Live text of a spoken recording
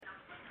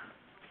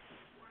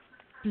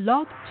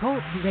Blog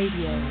Talk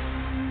Radio.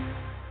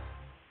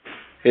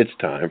 It's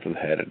time for the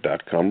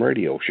Hadit.com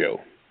radio show.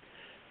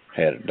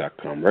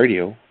 Hadit.com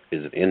radio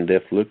is an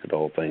in-depth look at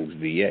all things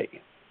VA.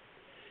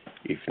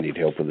 If you need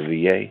help with the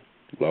VA,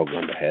 log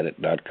on to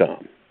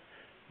Hadit.com.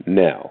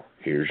 Now,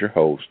 here's your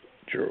host,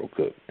 Gerald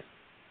Cook.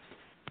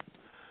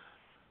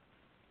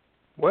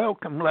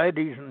 Welcome,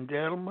 ladies and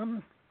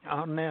gentlemen,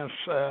 on this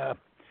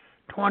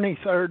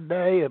 23rd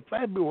day of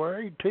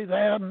February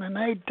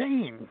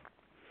 2018.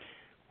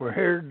 We're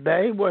here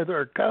today with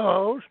our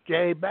co-host,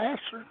 Jay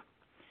Basser.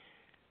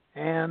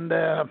 And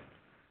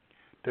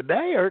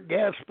today our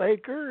guest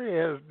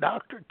speaker is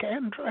Dr.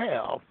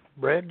 Cantrell,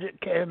 Bridget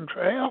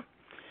Cantrell.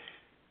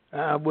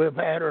 We've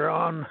had her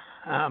on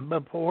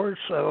before,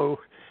 so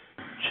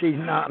she's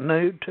not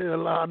new to a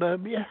lot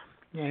of you.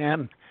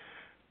 And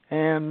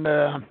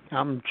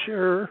I'm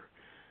sure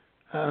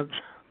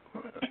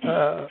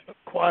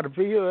quite a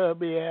few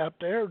of you out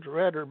there have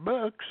read her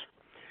books.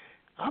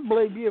 I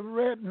believe you've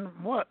written,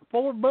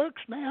 4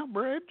 books now,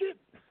 Bridget?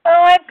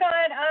 Oh, I've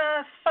got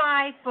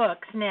 5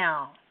 books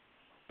now.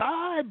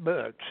 5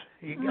 books?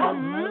 You got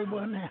a new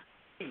one now?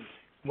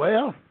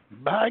 Well,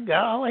 by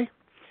golly,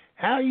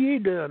 how are you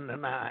doing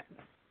tonight?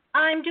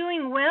 I'm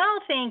doing well,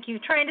 thank you.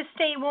 Trying to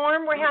stay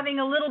warm. We're having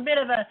a little bit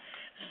of a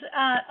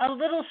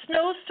little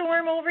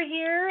snowstorm over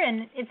here,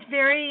 and it's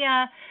very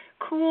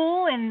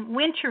cool and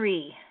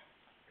wintry.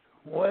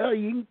 Well,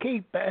 you can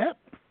keep that.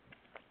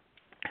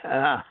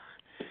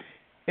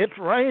 It's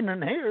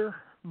raining here,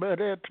 but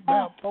it's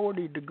about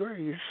 40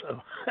 degrees, so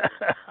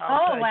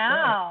I'll take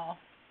wow.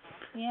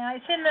 That. Yeah,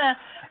 it's in the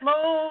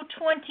low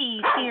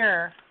 20s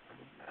here.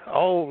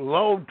 Oh,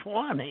 low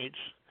 20s?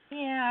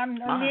 Yeah,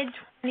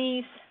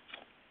 mid-20s.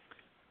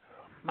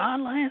 My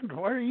land,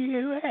 where are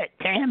you at?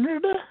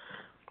 Canada?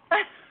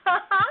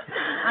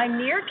 I'm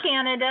near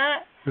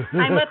Canada.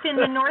 I'm up in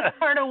the north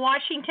part of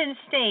Washington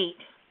State.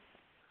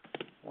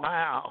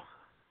 Wow.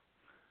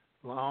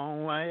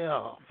 Long way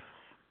off.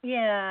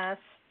 Yes.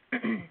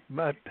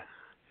 But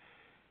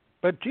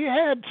you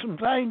had some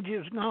things you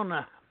was going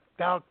to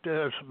talk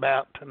to us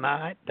about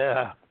tonight,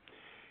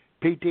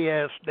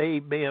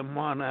 PTSD being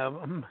one of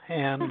them,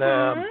 and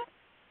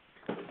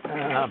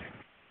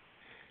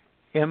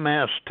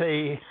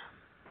MST,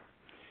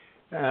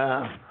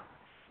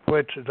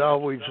 which is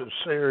always a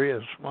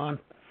serious one.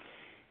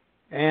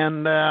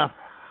 And I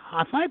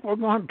think we're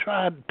going to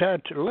try to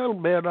touch a little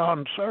bit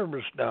on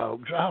service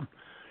dogs.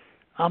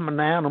 I'm an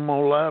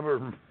animal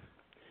lover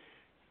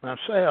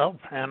myself,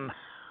 and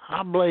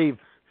I believe,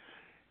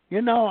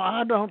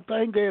 I don't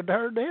think it'd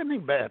hurt any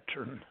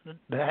veteran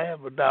to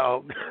have a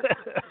dog.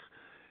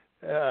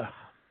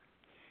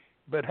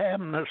 But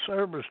having a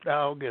service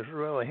dog is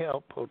really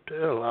helpful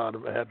to a lot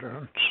of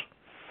veterans.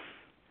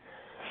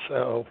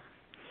 So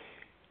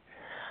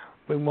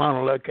we want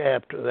to look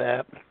after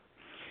that.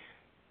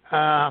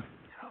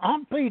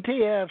 On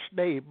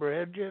PTSD,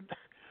 Bridget,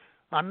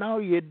 I know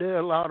you do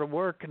a lot of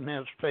work in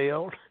this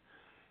field.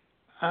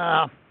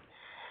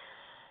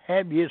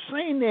 Have you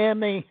seen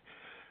any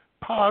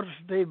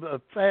positive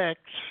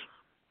effects?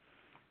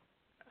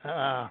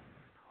 I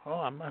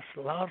must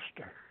have lost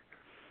her.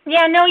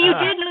 Yeah, no, you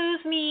did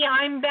lose me.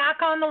 I'm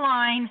back on the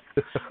line.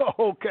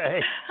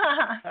 Okay.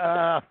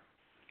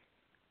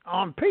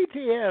 On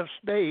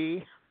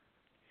PTSD,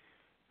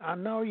 I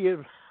know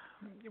you've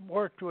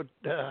worked with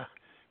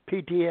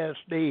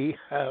PTSD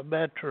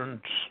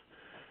veterans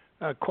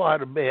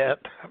quite a bit.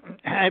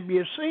 Have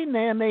you seen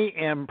any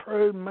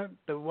improvement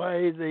the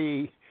way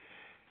the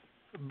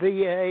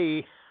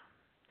VA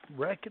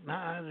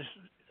recognizes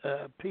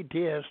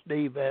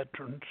PTSD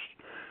veterans?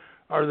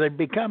 Are they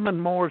becoming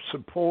more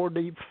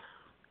supportive?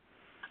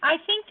 I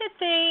think that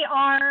they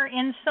are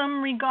in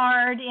some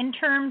regard in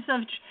terms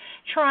of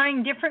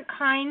trying different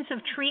kinds of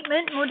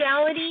treatment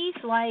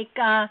modalities, like,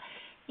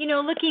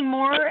 looking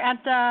more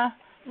at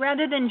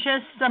rather than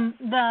just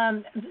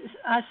the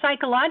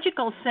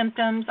psychological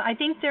symptoms. I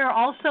think they're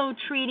also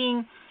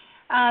treating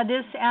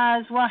this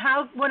as, well,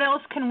 what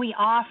else can we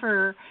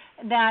offer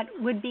that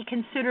would be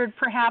considered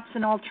perhaps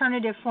an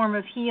alternative form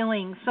of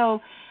healing.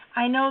 So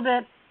I know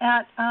that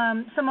at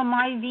some of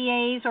my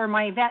VAs or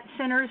my vet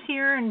centers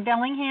here in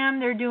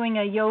Bellingham, they're doing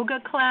a yoga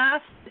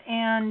class,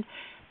 and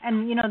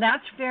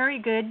that's very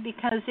good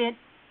because it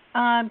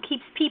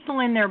keeps people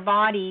in their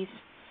bodies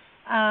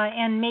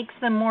and makes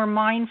them more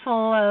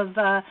mindful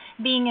of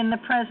being in the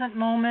present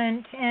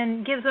moment,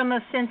 and gives them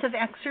a sense of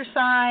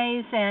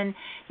exercise and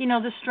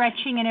the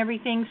stretching and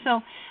everything.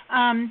 So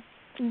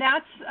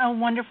that's a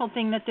wonderful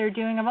thing that they're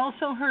doing. I've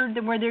also heard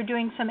that where they're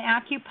doing some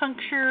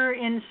acupuncture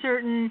in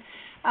certain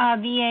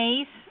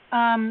VAs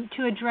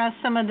to address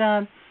some of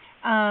the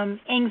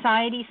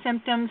anxiety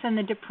symptoms and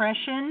the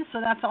depression.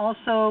 So that's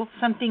also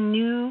something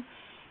new.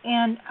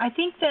 And I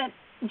think that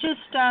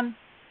just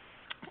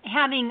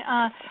having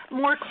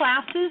more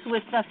classes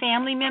with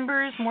family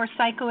members, more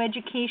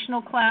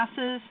psychoeducational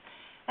classes,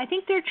 I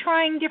think they're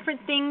trying different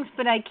things,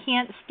 but I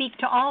can't speak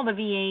to all the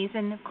VAs.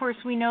 And, of course,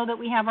 we know that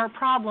we have our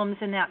problems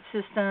in that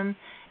system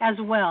as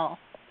well.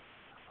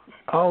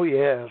 Oh,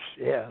 yes,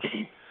 yes.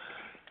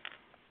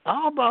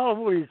 I've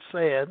always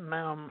said,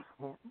 now,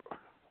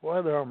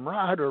 whether I'm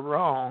right or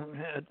wrong,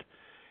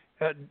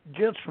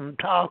 just from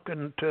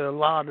talking to a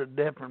lot of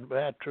different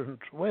veterans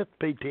with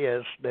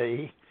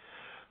PTSD,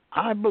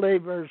 I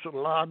believe there's a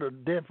lot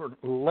of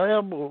different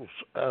levels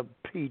of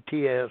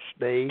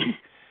PTSD,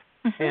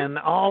 and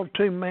all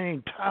too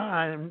many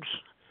times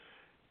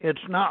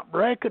it's not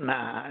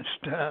recognized.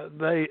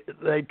 They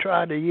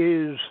try to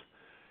use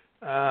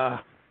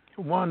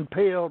one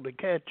pill to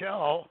catch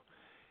all,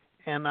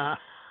 and I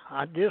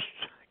just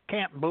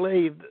can't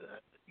believe,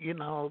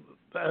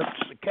 that's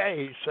the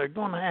case. They're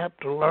going to have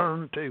to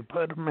learn to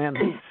put them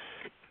in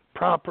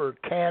proper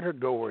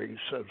categories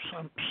of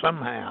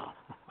somehow.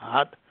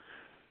 I'm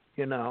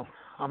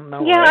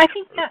no Yeah, I expert.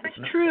 think that's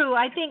true.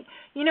 I think,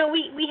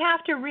 we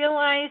have to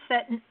realize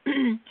that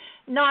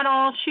not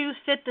all shoes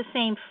fit the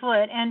same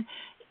foot. And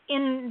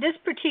in this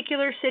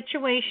particular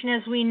situation,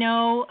 as we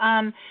know,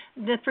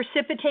 the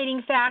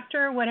precipitating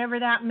factor, whatever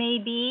that may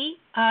be,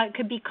 it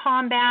could be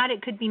combat,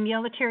 it could be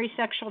military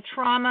sexual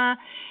trauma,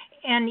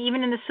 and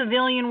even in the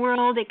civilian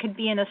world, it could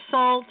be an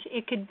assault,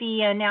 it could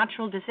be a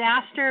natural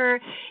disaster,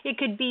 it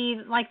could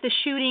be like the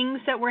shootings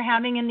that we're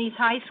having in these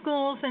high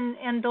schools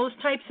and those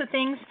types of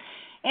things.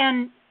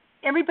 And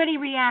everybody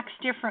reacts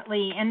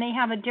differently, and they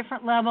have a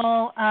different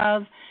level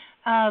of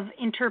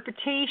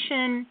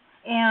interpretation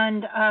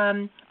and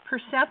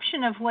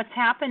perception of what's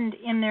happened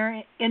in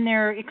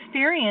their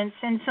experience.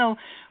 And so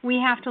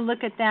we have to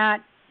look at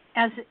that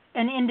as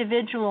an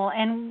individual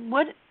and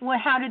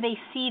how do they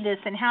see this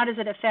and how does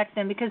it affect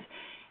them? Because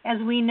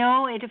as we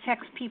know, it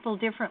affects people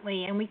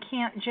differently, and we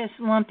can't just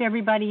lump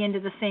everybody into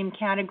the same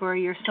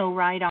category. You're so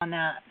right on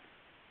that.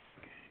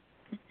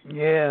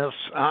 Yes.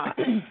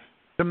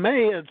 To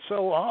me, it's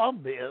so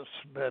obvious,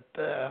 but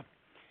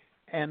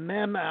and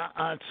then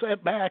I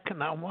sit back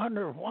and I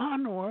wonder why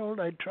in the world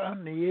are they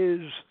trying to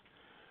use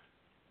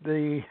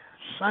the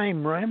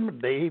same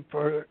remedy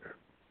for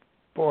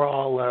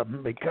all of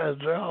them, because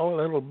they're all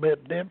a little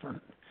bit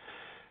different.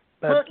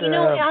 But,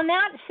 well, on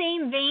that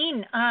same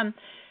vein,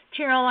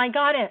 Cheryl, I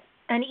got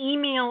an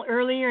email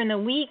earlier in the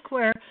week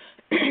where,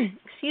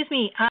 excuse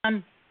me,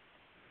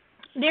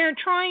 they're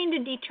trying to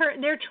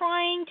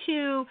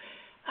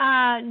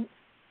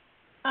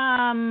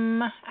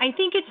I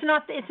think it's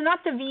not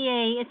the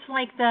VA. It's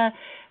like the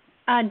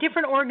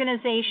different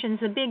organizations,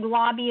 the big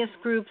lobbyist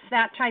groups,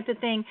 that type of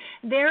thing.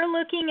 They're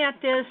looking at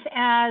this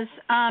as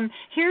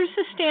here's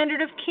the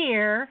standard of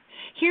care.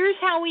 Here's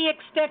how we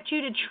expect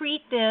you to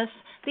treat this.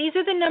 These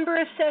are the number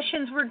of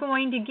sessions we're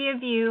going to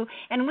give you,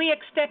 and we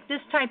expect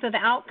this type of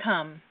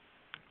outcome.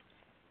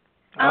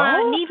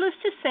 Needless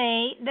to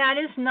say,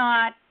 that's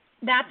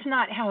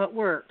not how it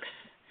works.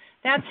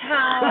 That's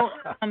how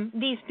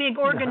these big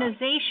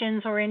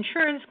organizations or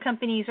insurance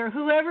companies or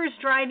whoever's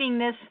driving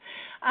this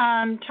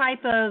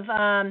type of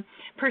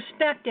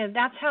perspective,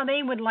 that's how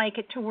they would like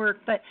it to work.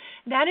 But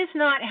that is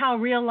not how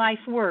real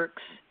life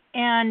works.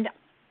 And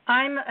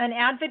I'm an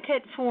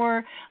advocate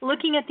for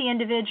looking at the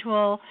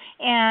individual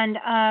and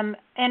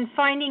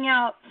finding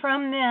out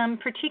from them,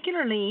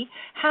 particularly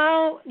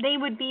how they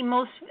would be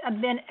most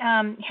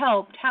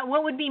helped.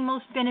 What would be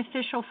most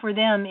beneficial for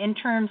them in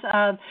terms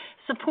of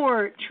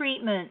support,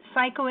 treatment,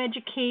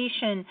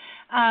 psychoeducation,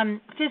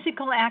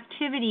 physical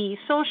activity,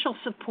 social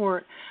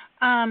support,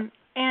 and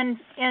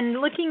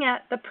looking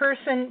at the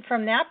person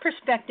from that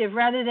perspective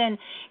rather than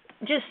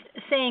just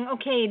saying,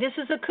 okay, this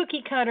is a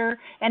cookie cutter,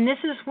 and this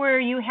is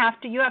where you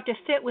have to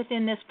fit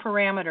within this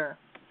parameter.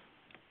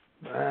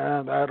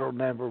 That'll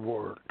never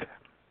work.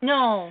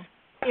 No,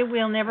 it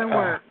will never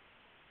work.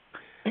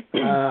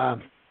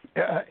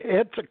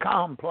 It's a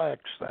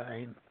complex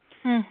thing,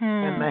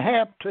 and they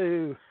have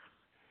to.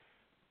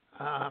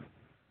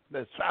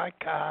 The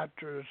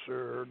psychiatrists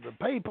or the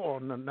people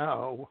in the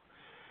know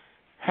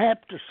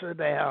have to sit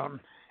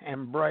down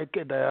and break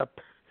it up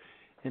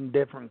in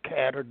different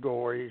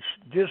categories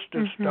just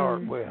to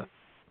start with.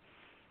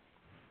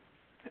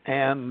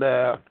 And,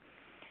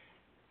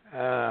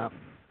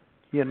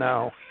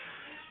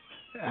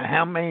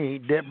 how many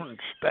different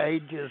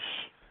stages,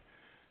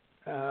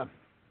 I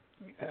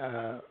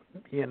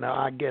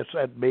guess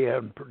that'd be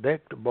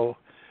unpredictable,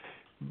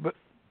 but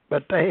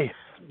they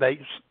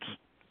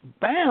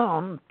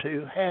bound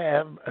to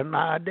have an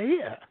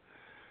idea.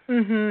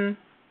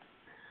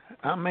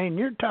 I mean,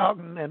 you're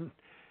talking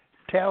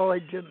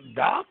intelligent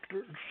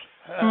doctors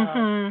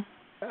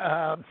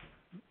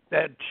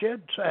that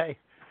should say,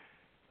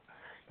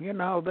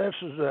 this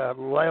is a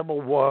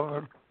level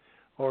 1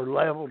 or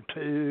level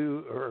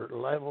 2 or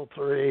level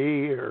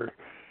 3, or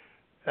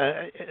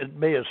it'd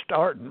be a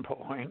starting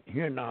point,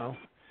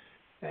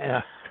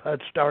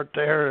 Let's start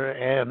there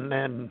and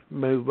then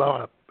move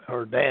up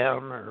or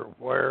down or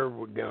wherever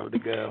we're going to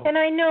go. And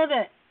I know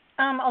that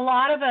a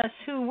lot of us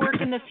who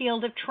work in the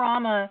field of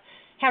trauma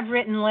have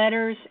written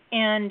letters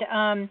and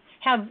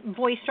have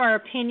voiced our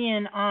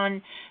opinion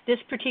on this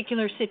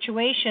particular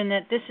situation,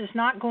 that this is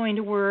not going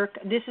to work.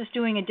 This is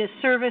doing a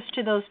disservice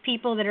to those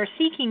people that are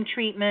seeking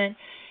treatment.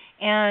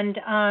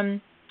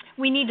 And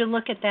we need to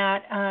look at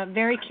that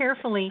very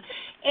carefully.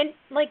 And,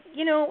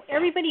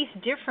 everybody's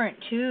different,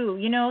 too.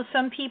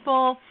 Some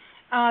people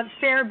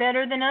fare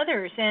better than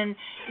others. And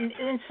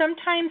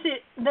sometimes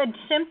the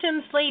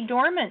symptoms lay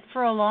dormant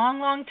for a long,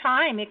 long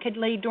time. It could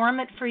lay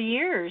dormant for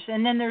years.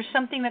 And then there's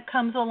something that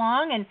comes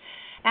along and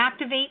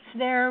activates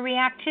their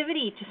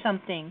reactivity to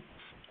something.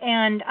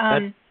 And,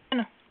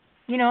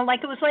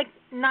 it was like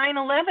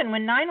 9/11.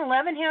 When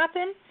 9/11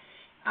 happened,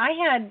 I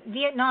had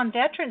Vietnam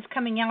veterans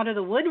coming out of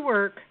the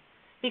woodwork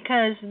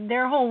because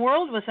their whole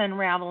world was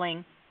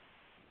unraveling.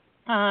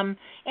 And,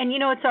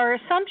 it's our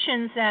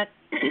assumptions that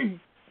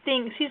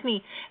things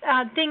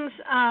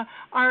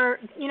are,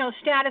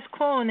 status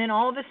quo, and then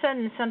all of a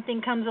sudden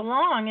something comes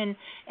along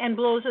and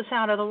blows us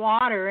out of the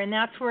water. And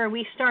that's where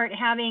we start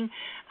having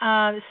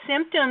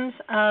symptoms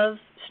of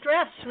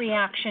stress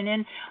reaction.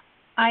 And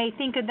I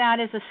think of that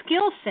as a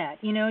skill set.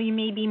 You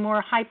may be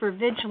more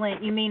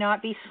hypervigilant. You may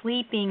not be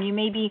sleeping. You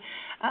may be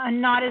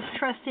not as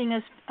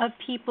trusting of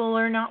people,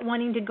 or not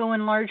wanting to go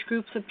in large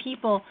groups of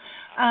people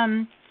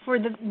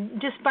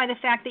just by the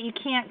fact that you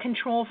can't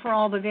control for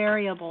all the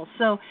variables.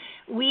 So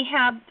we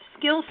have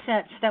skill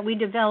sets that we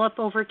develop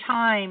over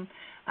time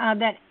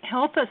that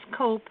help us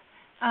cope,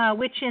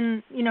 which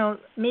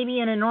maybe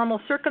in a normal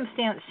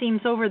circumstance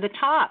seems over the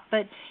top,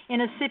 but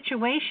in a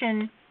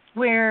situation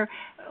where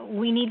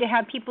we need to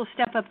have people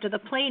step up to the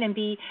plate and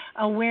be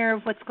aware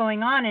of what's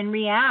going on and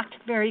react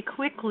very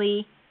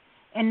quickly,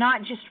 and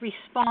not just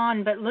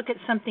respond but look at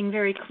something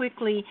very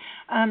quickly,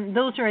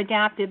 those are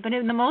adaptive. But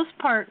in the most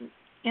part,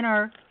 in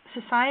our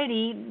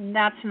society,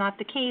 that's not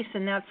the case,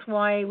 and that's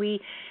why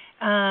we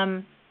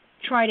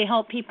try to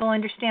help people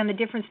understand the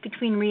difference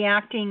between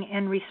reacting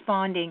and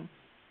responding.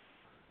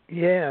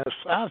 Yes,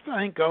 I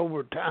think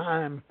over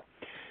time,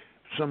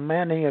 so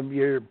many of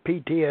your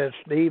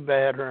PTSD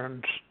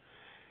veterans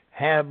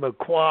have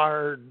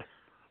acquired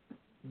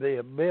the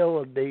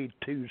ability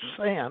to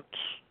sense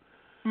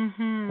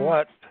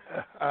what,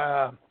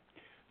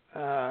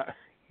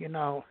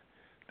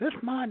 this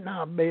might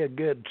not be a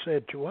good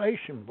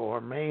situation for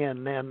me,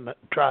 and then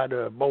try to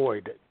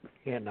avoid it,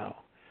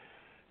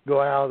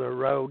 go out of the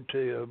road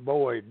to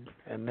avoid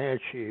an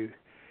issue,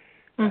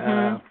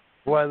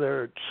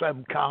 whether it's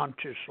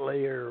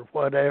subconsciously or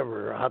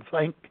whatever. I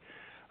think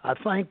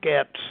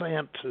that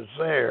sense is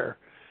there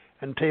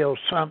until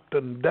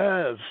something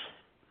does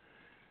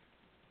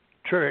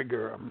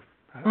trigger them,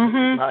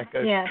 like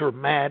a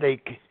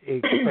traumatic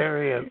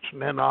experience,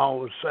 and then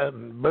all of a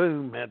sudden,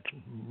 boom, it's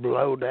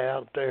blowed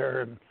out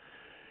there,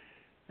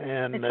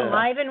 and it's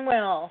alive and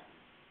well.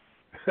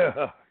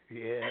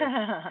 Yes.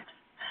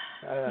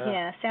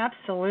 Yes,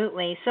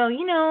 absolutely. So,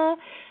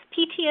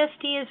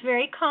 PTSD is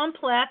very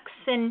complex,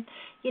 and,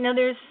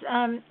 there's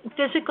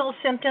physical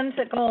symptoms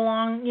that go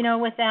along,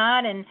 with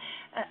that, and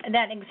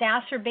that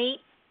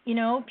exacerbate,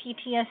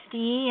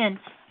 PTSD, and,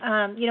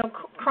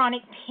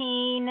 chronic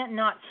pain,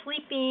 not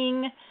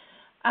sleeping,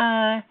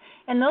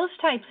 and those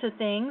types of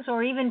things,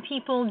 or even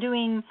people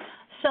doing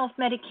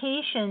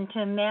self-medication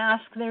to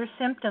mask their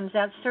symptoms.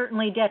 That's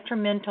certainly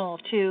detrimental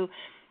to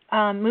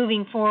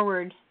moving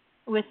forward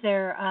with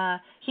their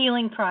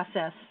healing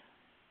process.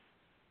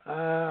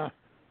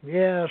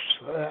 Yes,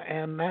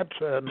 and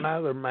that's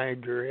another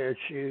major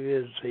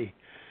issue, is the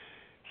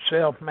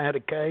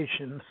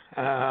self-medication.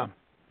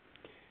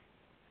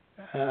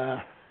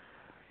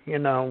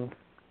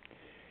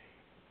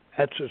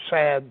 That's a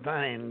sad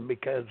thing,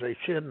 because they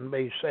shouldn't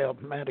be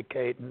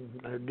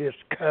self-medicating. They're just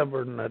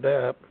covering it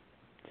up.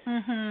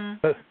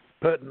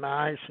 Putting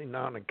icing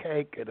on a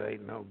cake, it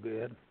ain't no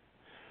good.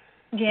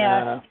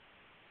 Yeah.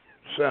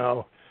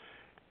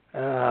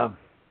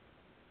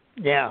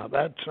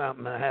 That's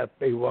something I have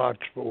to be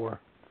watched for.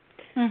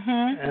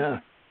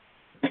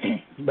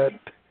 But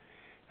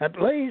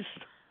at least,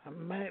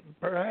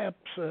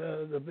 perhaps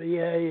the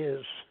VA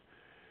is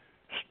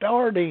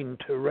starting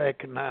to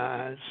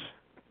recognize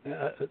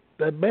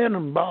they've been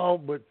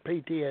involved with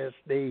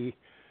PTSD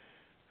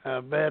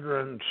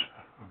veterans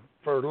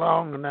for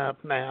long enough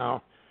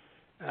now.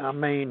 I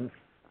mean,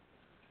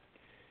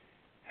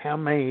 how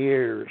many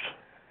years?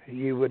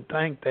 You would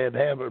think they'd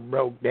have it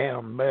broke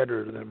down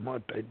better than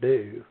what they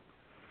do.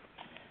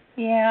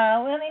 Yeah,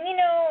 well,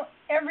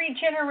 every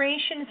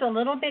generation is a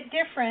little bit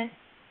different,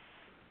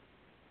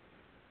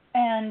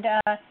 and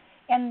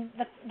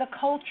the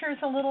culture is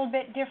a little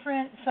bit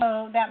different,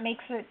 so that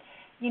makes it,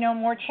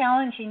 more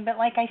challenging. But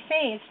like I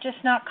say, it's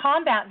just not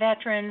combat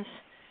veterans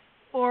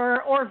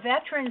or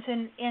veterans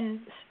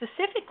in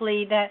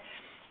specifically that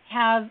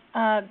have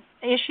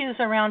issues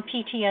around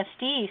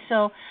PTSD.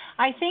 So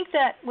I think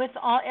that with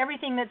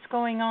everything that's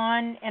going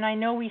on, and I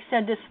know we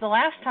said this the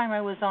last time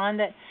I was on,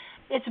 that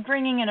it's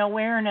bringing an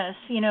awareness,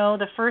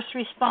 the first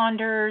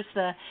responders,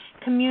 the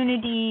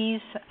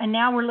communities, and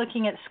now we're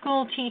looking at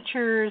school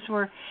teachers.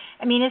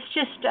 It's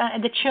just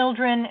the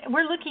children.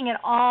 We're looking at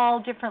all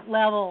different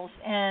levels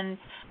and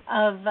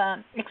of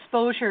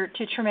exposure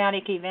to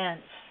traumatic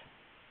events.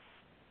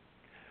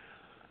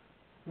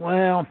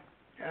 Well,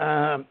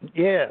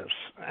 yes,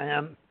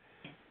 and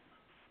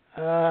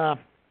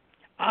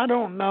I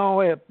don't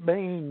know if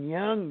being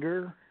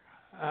younger,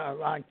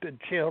 like the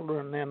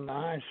children in the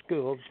high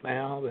schools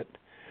now, that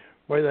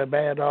where they've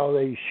had all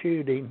these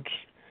shootings,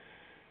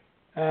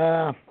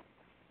 it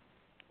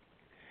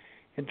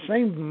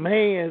seems to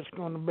me it's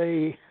going to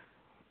be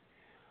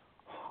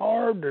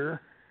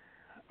harder,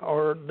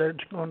 or that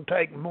it's going to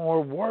take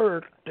more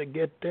work to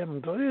get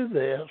them through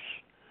this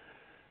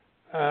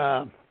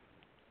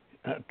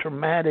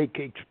traumatic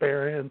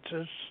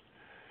experiences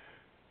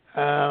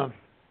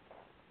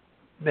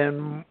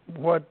than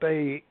what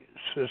they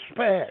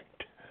suspect.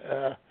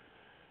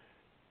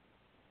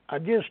 I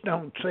just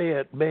don't see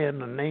it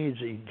being an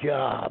easy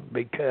job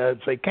because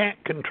they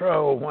can't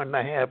control when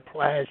they have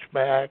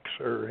flashbacks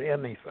or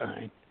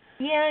anything.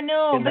 Yeah, I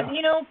know, but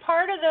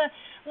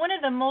one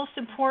of the most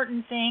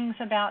important things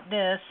about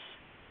this,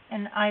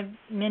 and I've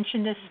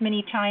mentioned this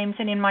many times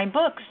and in my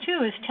books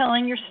too, is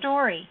telling your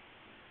story.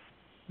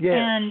 Yes.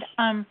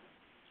 And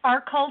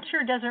our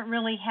culture doesn't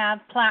really have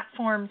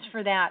platforms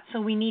for that,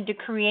 so we need to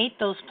create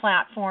those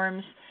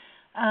platforms.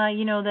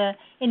 The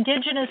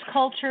indigenous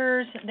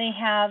cultures, they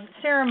have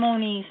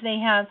ceremonies, they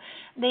have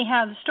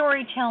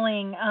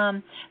storytelling.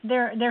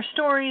 Their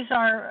stories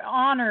are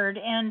honored,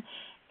 and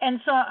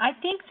so I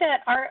think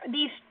that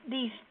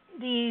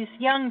these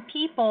young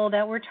people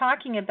that we're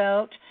talking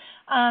about,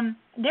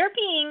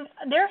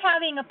 they're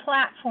having a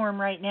platform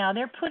right now.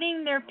 They're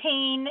putting their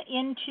pain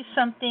into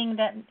something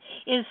that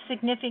is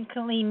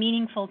significantly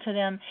meaningful to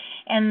them,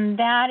 and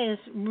that is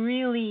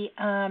really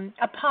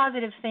a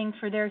positive thing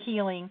for their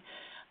healing.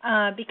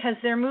 Because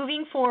they're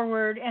moving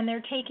forward and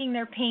they're taking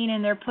their pain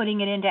and they're putting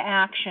it into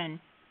action.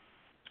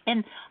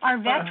 And our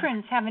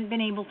veterans haven't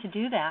been able to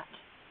do that.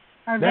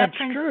 Our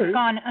veterans have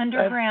gone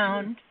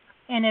underground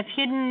and have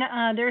hidden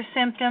their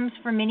symptoms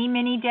for many,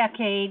 many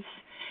decades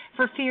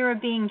for fear of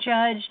being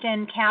judged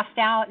and cast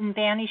out and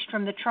banished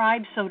from the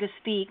tribe, so to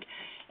speak.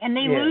 And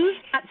they lose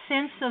that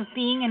sense of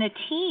being in a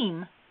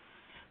team.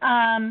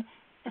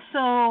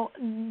 So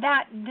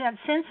that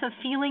sense of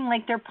feeling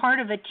like they're part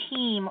of a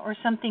team or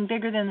something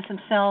bigger than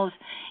themselves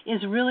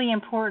is really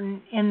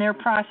important in their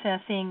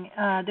processing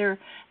their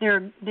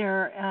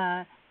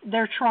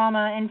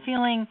trauma and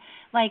feeling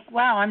like,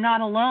 wow, I'm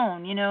not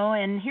alone,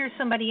 and here's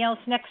somebody else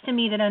next to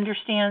me that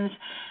understands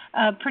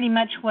pretty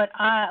much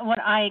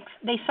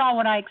they saw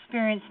what I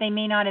experienced. They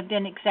may not have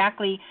been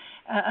exactly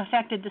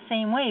affected the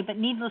same way, but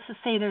needless to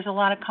say, there's a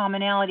lot of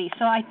commonality.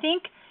 So I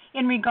think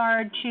in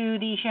regard to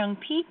these young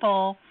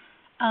people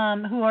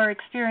who are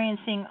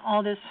experiencing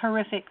all this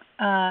horrific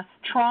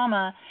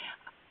trauma,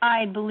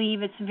 I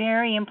believe it's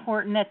very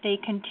important that they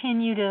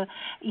continue to,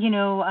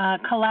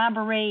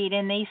 collaborate,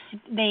 and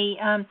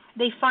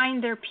they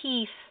find their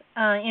peace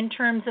in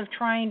terms of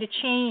trying to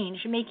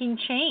making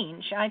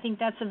change. I think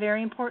that's a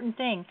very important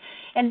thing,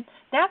 and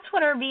that's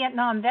what our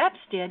Vietnam vets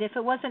did. If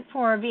it wasn't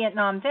for our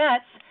Vietnam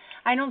vets,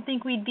 I don't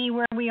think we'd be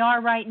where we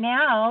are right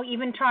now,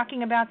 even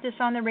talking about this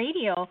on the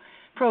radio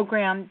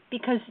program,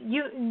 because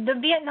the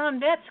Vietnam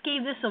vets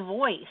gave this a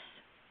voice,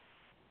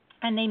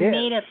 and they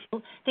made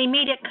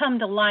it come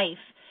to life,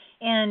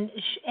 and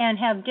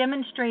have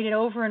demonstrated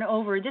over and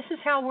over. This is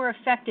how we're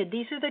affected.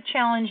 These are the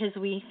challenges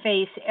we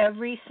face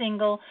every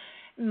single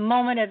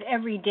moment of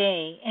every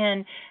day,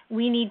 and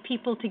we need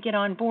people to get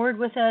on board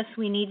with us.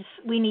 We need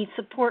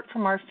support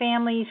from our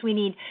families. We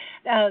need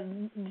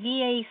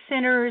VA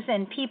centers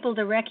and people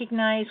to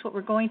recognize what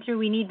we're going through.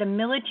 We need the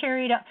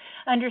military to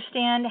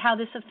understand how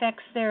this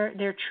affects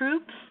their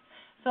troops.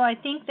 So I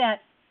think that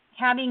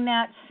having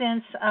that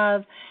sense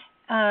of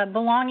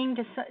belonging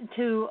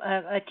to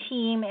a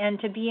team and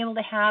to be able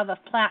to have a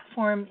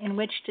platform in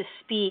which to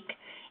speak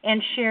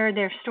and share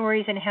their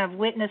stories and have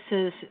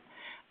witnesses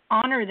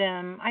honor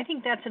them, I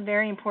think that's a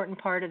very important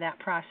part of that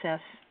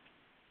process.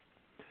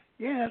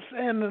 Yes,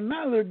 and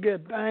another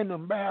good thing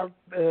about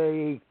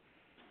the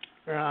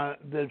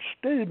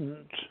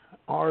students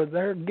are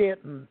they're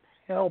getting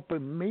help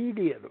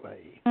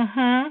immediately.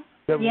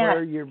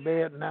 Where your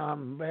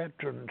Vietnam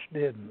veterans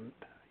didn't,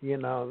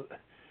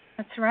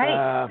 That's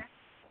right.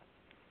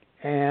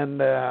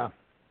 And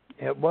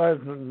it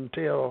wasn't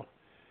until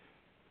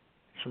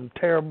some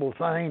terrible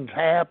things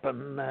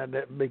happened that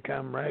it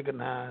become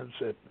recognized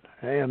that,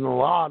 and a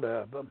lot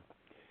of them,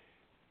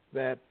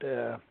 that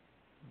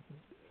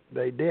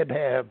they did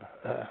have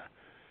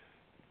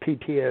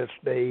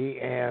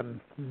PTSD and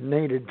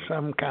needed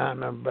some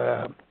kind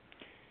of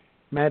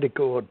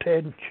medical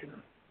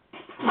attention.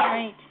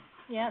 Right.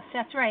 Yes,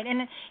 that's right.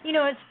 And,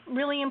 it's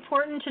really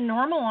important to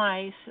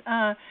normalize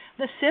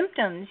the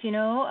symptoms,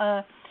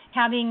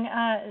 having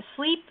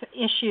sleep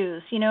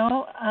issues,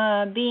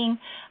 being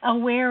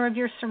aware of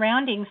your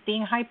surroundings,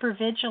 being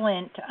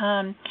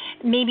hypervigilant,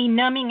 maybe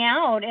numbing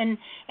out and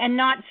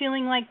not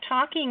feeling like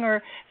talking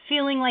or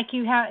feeling like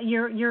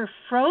you're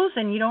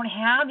frozen, you don't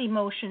have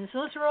emotions.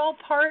 Those are all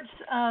parts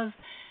of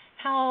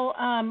how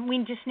we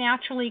just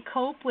naturally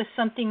cope with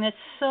something that's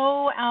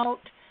so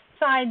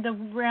outside the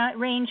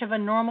range of a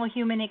normal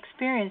human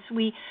experience.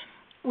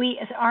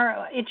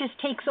 It just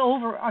takes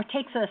over or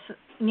takes us.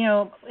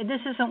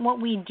 This isn't what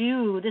we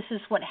do. This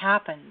is what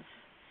happens.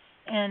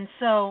 And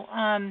so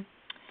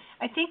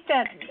I think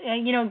that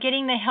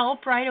getting the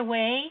help right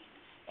away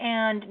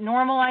and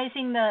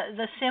normalizing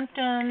the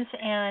symptoms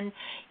and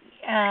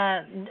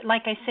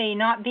like I say,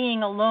 not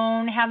being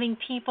alone, having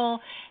people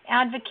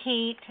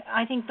advocate,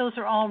 I think those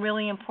are all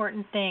really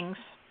important things.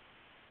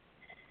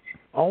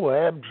 Oh,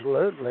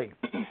 absolutely.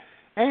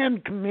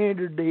 And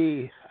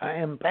community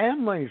and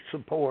family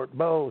support,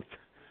 both.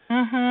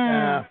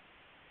 Mm-hmm.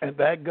 And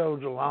that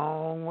goes a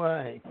long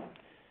way.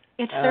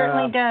 It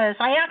certainly does.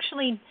 I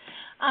actually,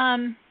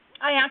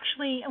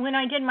 when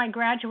I did my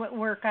graduate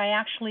work, I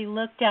actually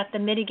looked at the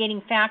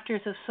mitigating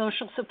factors of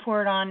social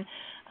support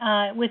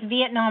with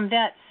Vietnam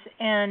vets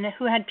and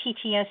who had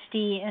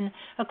PTSD. And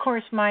of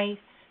course, my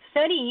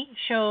study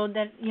showed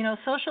that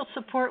social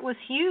support was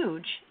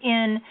huge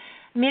in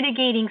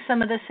mitigating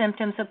some of the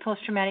symptoms of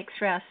post-traumatic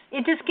stress.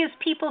 It just gives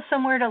people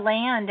somewhere to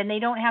land, and they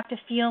don't have to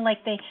feel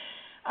like they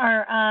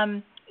are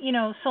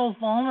so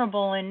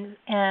vulnerable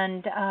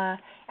and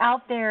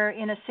out there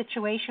in a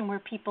situation where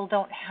people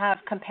don't have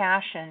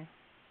compassion.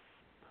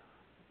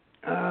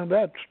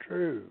 That's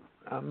true.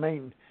 I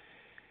mean,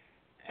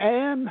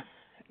 and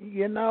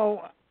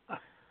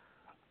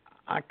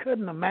I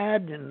couldn't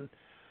imagine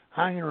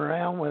hanging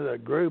around with a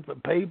group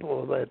of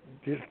people that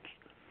just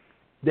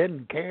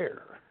didn't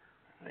care.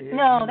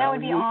 No, that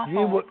would be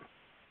awful.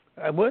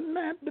 Wouldn't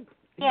that?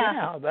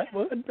 Yeah, that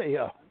would be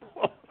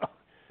awful.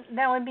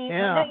 That would be.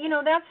 Yeah.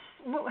 That's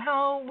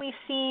how we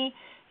see.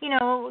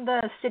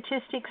 The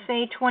statistics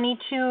say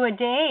 22 a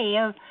day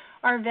of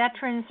our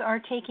veterans are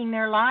taking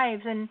their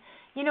lives, and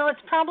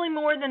it's probably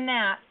more than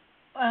that.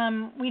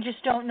 We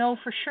just don't know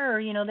for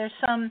sure. There's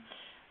some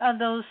of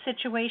those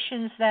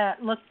situations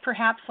that look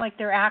perhaps like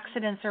they're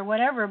accidents or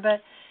whatever,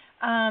 but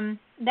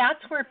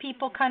that's where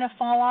people kind of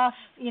fall off,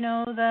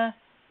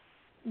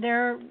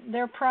 their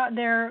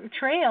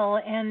trail,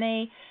 and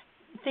they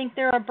think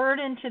they're a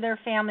burden to their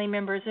family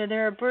members, or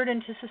they're a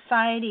burden to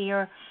society,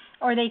 or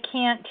they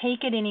can't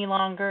take it any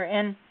longer.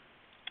 And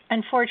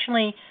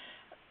unfortunately,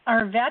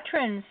 our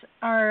veterans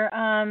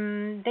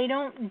they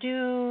don't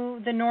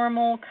do the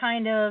normal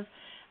kind of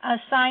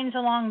signs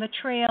along the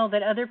trail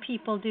that other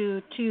people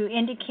do to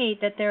indicate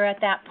that they're at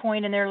that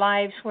point in their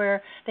lives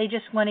where they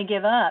just want to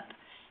give up.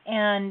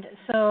 And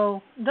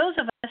so those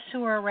of us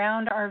who are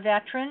around our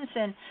veterans,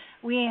 and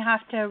we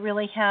have to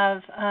really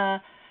have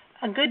a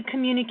good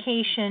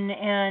communication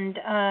and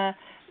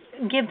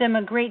give them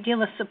a great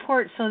deal of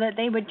support so that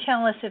they would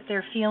tell us if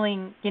they're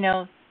feeling,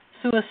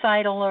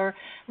 suicidal or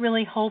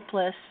really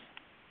hopeless.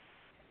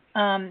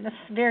 That's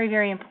very,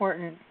 very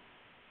important.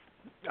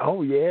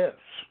 Oh, yes.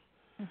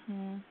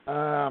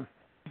 Mm-hmm.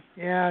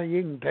 Yeah,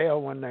 you can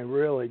tell when they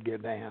really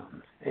get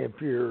down if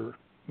you're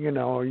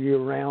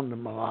around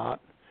them a lot.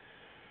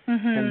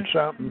 Mm-hmm. And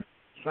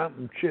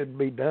something should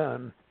be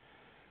done.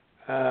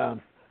 Cheer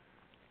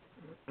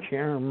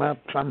them up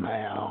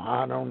somehow.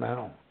 I don't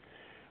know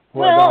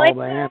what all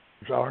the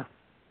answers are.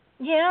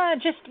 Yeah,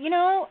 just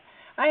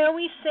I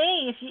always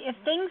say if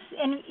things,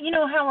 and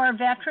how our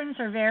veterans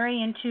are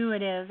very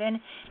intuitive, and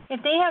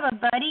if they have a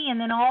buddy and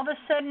then all of a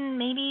sudden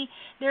maybe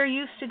they're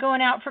used to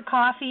going out for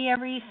coffee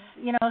every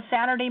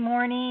Saturday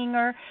morning,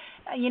 or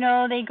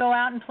they go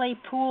out and play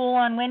pool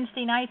on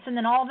Wednesday nights, and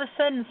then all of a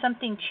sudden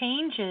something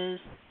changes,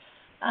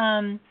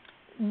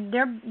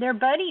 their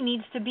buddy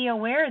needs to be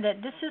aware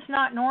that this is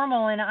not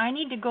normal, and I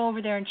need to go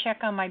over there and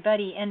check on my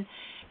buddy. And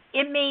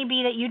it may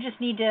be that you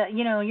just need to,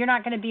 you're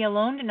not going to be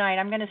alone tonight.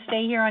 I'm going to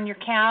stay here on your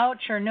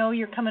couch, or no,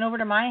 you're coming over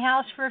to my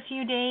house for a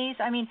few days.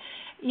 I mean,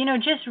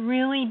 just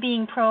really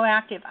being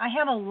proactive. I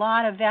have a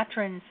lot of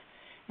veterans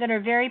that are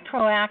very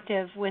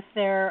proactive with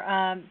their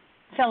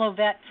fellow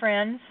vet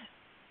friends,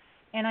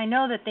 and I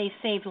know that they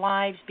saved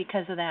lives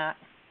because of that.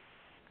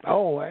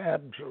 Oh,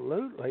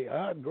 absolutely.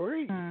 I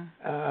agree.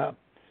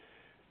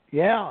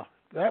 Yeah,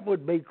 that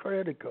would be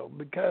critical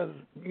because,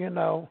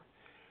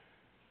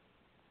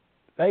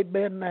 they've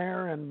been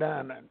there and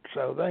done it,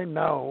 so they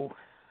know.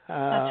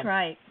 That's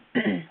right.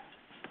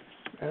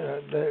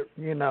 That there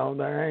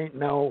ain't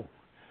no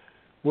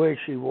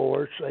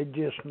wishy-washy. They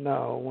just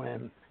know,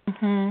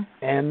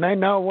 and they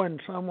know when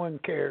someone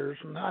cares,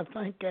 and I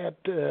think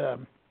that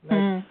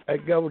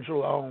goes a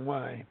long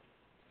way.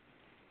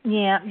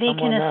 Yeah, they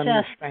someone can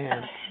assess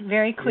understands.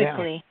 Very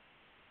quickly.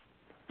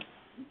 Yeah.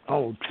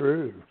 Oh,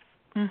 true.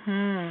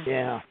 Mhm.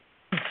 Yeah.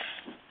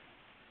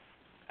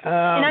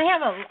 And I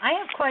have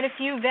quite a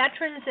few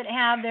veterans that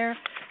have their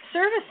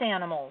service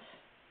animals.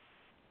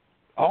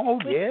 Oh,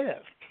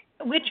 yes.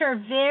 Which are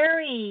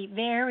very,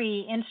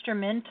 very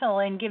instrumental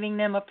in giving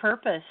them a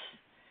purpose,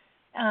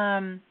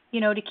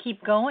 to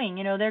keep going.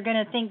 They're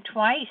going to think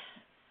twice,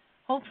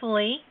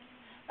 hopefully,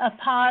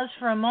 pause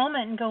for a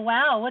moment and go,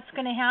 wow, what's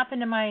going to happen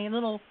to my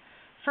little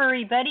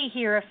furry buddy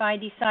here if I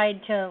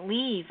decide to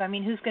leave? I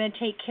mean, who's going to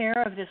take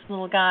care of this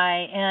little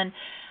guy? And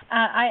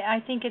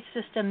I think it's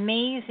just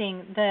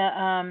amazing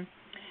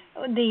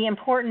the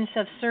importance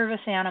of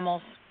service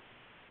animals.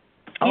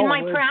 In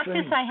my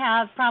practice, I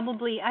have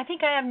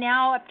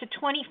now up to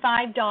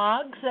 25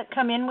 dogs that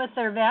come in with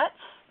their vets.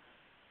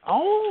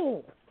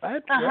 Oh,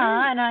 that's great.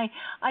 And I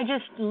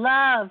just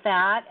love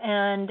that.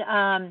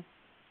 And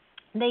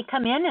they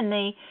come in and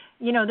they,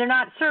 they're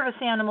not service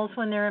animals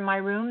when they're in my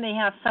room. They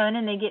have fun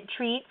and they get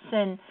treats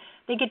and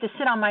they get to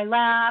sit on my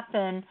lap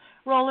and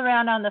roll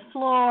around on the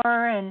floor,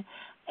 and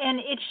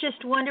it's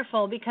just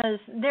wonderful because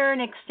they're an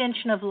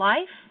extension of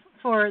life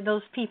for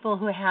those people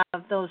who have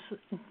those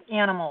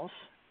animals.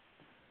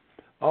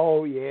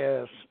 Oh,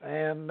 yes,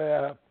 and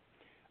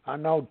I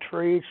know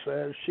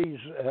Teresa, she's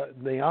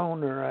the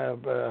owner of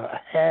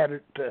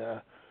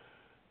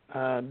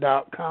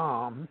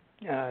Hadit.com.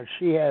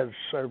 She has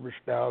service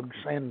dogs,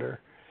 send her,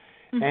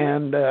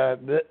 and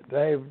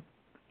they've.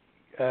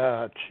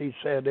 She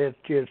said it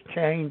just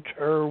changed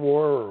her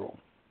world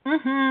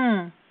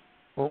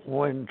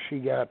when she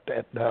got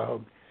that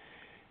dog,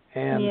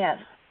 and yes,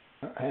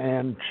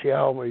 and she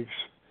always.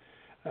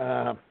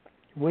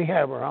 We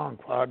have her on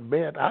quite a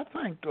bit. I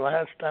think the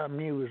last time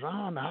you was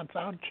on, I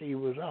thought she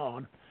was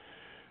on,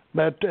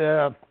 but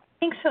I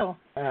think so.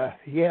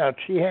 Yeah,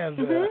 she has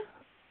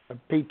a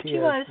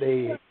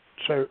PTSD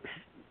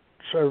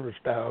service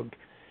dog,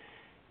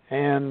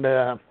 and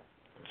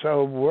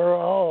so we're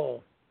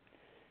all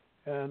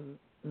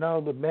know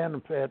the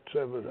benefits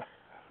of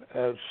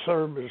a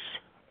service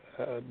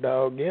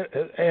dog,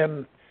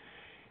 and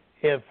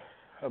if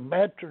a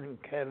veteran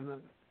can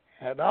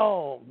at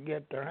all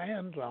get their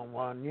hands on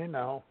one,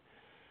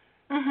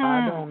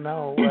 I don't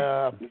know.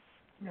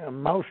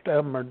 Most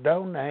of them are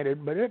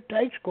donated, but it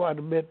takes quite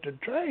a bit to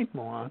train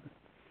one.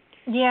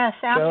 Yes,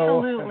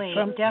 absolutely,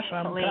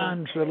 definitely.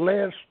 Sometimes the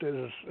list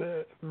is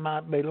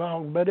might be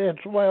long, but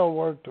it's well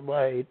worth the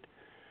wait.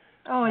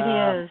 Oh, it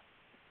is.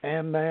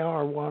 And they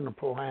are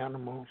wonderful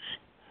animals.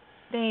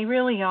 They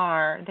really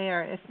are.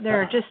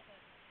 They're just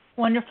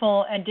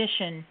wonderful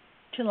addition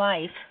to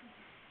life.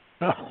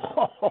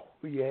 Oh,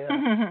 yeah.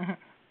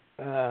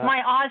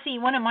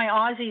 One of my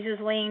Aussies is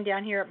laying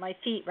down here at my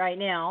feet right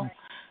now.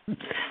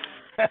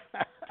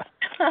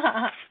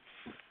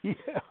 Yeah,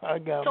 I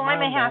got. So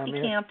I'm a happy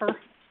camper.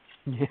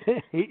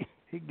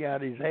 He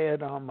got his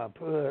head on my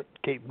foot,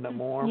 keeping them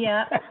warm.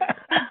 Yeah.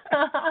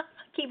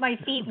 Keep my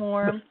feet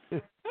warm.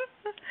 But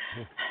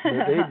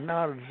he's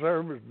not a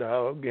service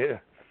dog.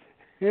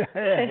 Yeah.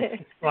 As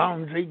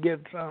long as he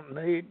gets something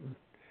to eat.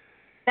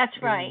 That's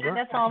right.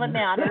 That's all that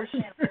matters.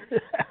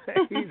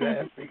 He's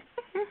happy.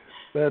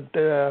 But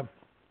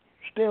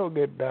still a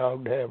good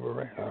dog to have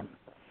around.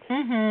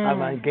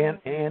 I think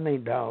any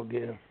dog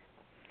is.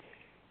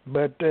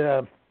 But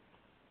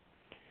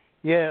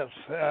yes,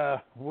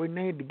 we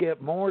need to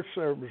get more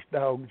service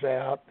dogs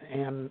out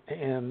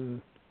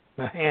in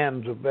the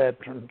hands of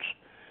veterans,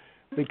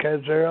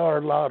 because there are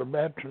a lot of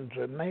veterans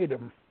that need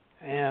them.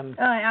 And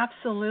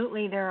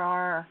absolutely, there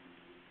are,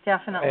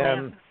 definitely.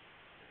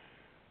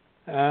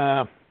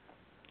 And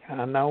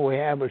I know we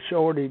have a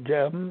shortage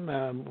of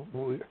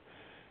them.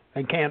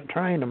 They can't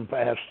train them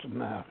fast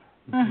enough.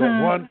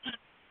 But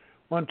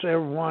once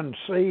everyone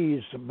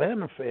sees the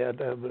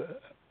benefit of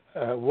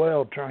a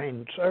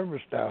well-trained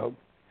service dog,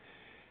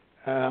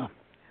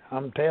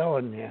 I'm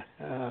telling you,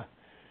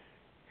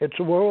 it's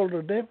a world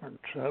of difference.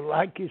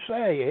 Like you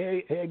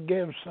say, it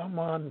gives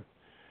someone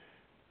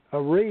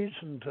a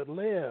reason to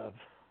live.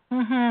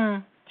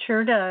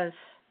 Sure does.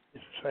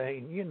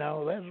 Saying,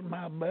 that's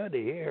my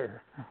buddy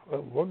here.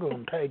 We're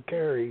going to take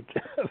care of each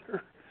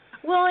other.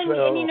 Well, and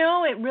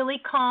it really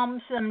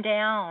calms them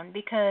down,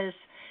 because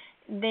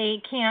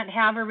they can't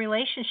have a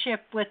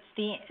relationship with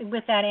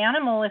that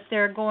animal if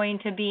they're going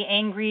to be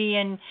angry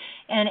and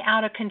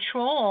out of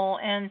control.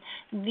 And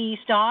these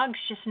dogs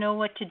just know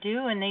what to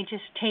do, and they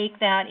just take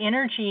that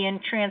energy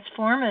and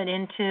transform it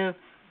into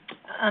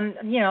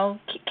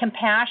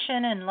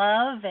compassion and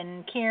love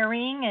and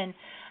caring, and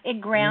it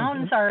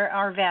grounds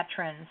our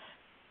veterans.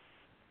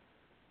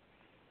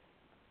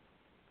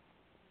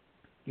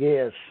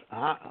 Yes,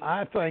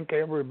 I think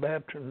every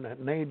veteran that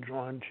needs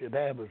one should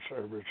have a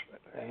service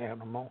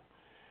animal.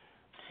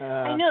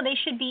 I know they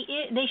should be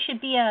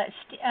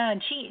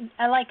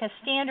like a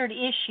standard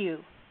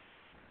issue.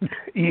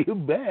 You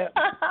bet.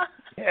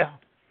 Yeah.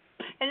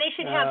 And they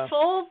should have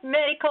full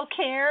medical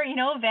care,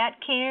 vet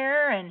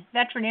care and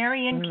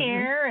veterinarian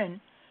care, and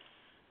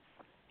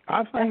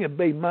I think it'd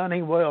be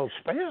money well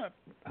spent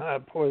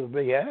for the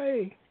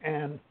VA,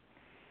 and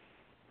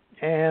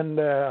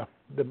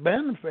the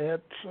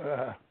benefits.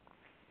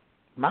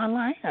 My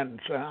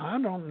lands, I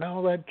don't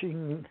know that you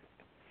can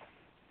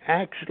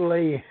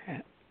actually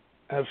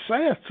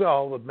assess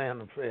all the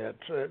benefits.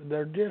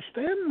 They're just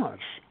endless.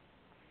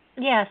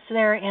 Yes,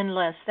 they're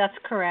endless. That's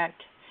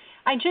correct.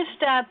 I just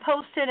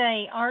posted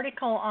an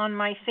article on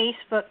my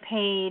Facebook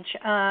page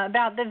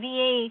about the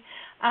VA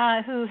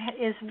who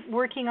is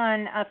working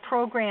on a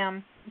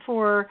program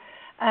for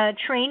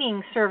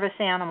training service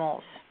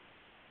animals.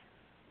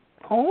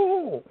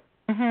 Oh.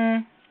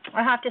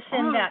 I'll have to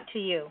send that to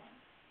you.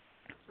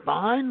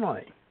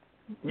 Finally.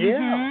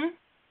 Yeah.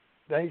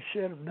 They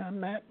should have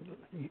done that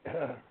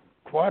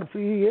quite a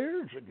few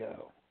years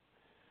ago.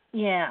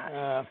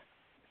 Yeah.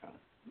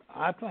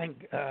 I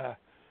think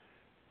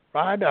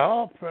right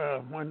off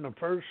when the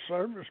first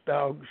service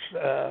dogs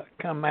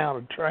come out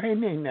of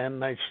training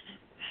and they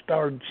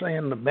started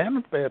seeing the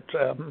benefits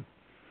of them,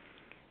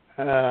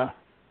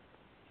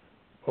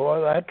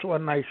 Boy, that's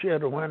when they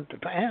should have went to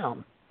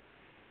town.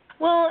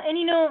 Well,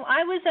 and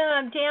I was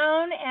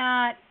down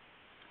at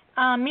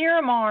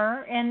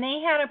Miramar, and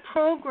they had a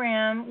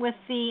program with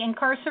the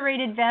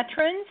incarcerated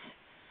veterans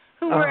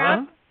who were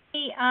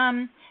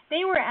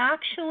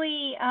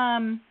actually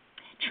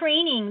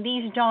training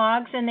these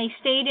dogs, and they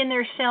stayed in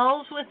their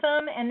cells with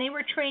them, and they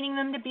were training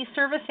them to be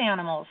service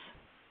animals.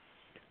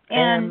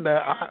 And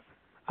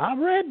I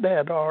read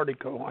that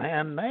article,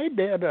 and they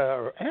did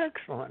an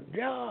excellent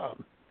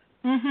job.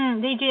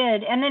 They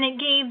did, and then it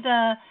gave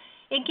the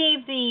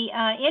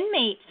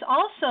inmates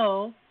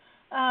also,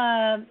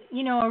 a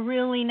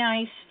really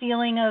nice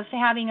feeling of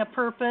having a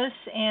purpose,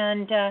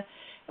 and it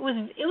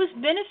was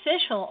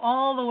beneficial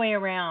all the way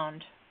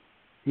around.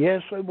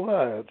 Yes, it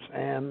was,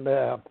 and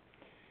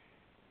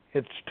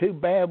it's too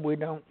bad we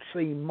don't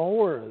see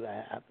more of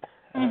that.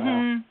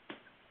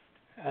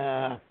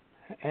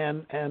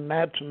 And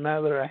that's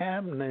another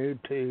avenue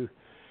to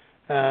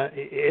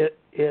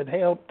it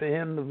helped the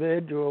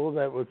individual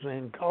that was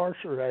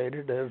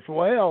incarcerated, as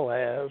well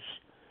as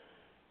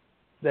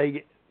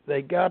they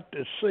got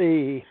to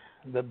see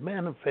the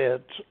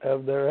benefits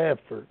of their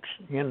efforts,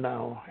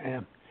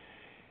 and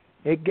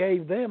it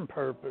gave them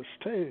purpose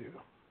too.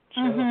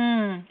 So.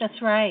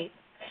 That's right.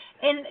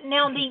 And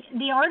now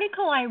the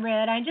article I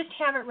read, I just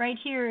have it right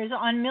here, is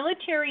on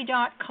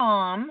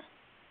military.com.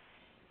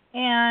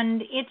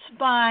 And it's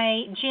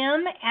by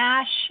Jim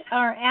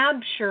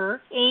Absher,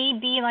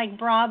 A-B like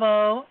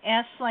Bravo,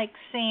 S like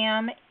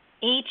Sam,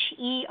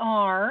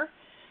 H-E-R,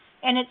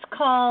 and it's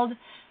called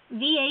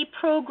VA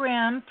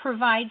Program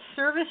Provides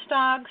Service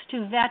Dogs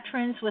to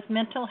Veterans with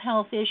Mental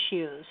Health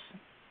Issues.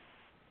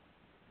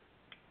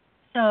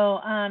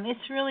 So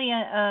it's really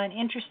an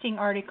interesting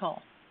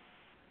article.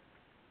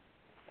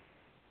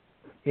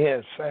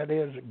 Yes, that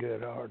is a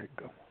good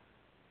article.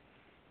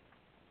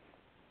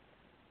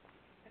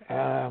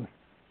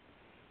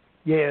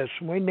 Yes,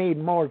 we need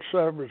more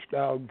service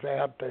dogs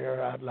out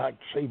there. I'd like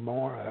to see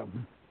more of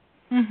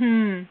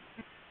them.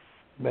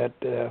 But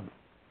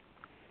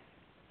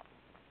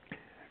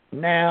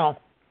now,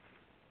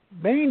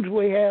 means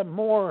we have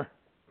more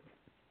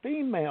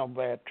female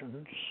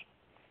veterans.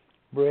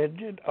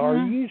 Bridget, are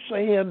you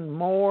seeing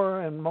more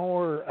and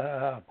more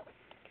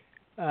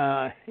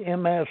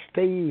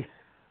MST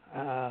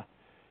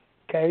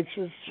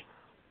cases?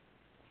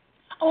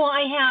 Oh,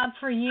 I have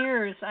for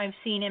years. I've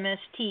seen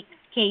MST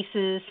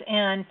cases,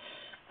 and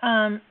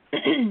well,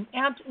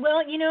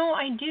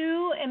 I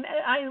do.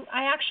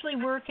 I actually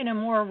work in a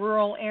more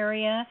rural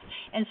area,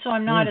 and so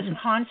I'm not as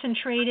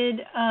concentrated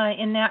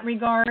in that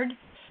regard.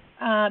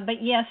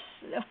 But yes,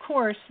 of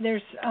course,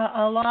 there's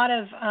a lot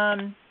of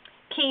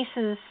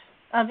cases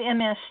of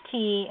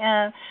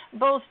MST,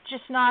 both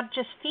not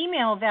just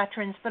female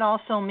veterans, but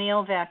also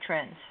male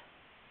veterans.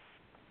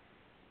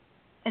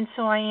 And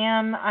so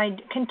I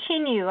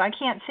continue. I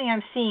can't say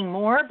I'm seeing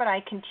more, but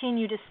I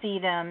continue to see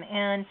them.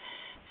 And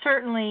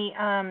certainly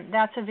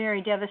that's a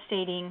very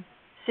devastating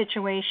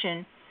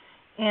situation.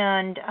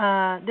 And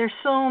there's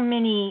so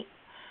many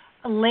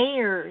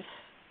layers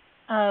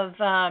of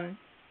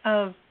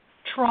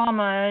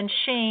trauma and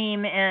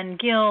shame and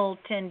guilt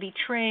and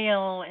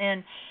betrayal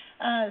and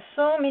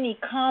so many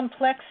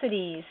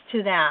complexities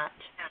to that.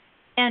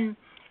 And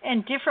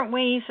different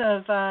ways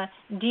of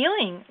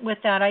dealing with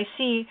that. I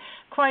see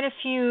quite a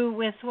few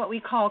with what we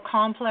call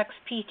complex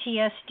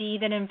PTSD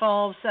that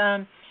involves,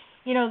 a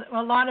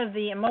lot of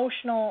the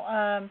emotional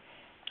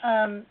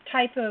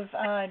type of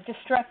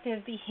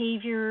destructive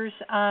behaviors.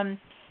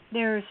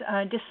 There's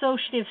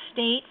dissociative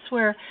states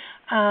where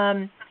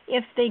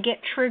if they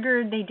get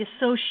triggered, they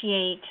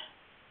dissociate.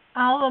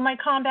 Although my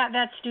combat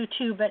vets do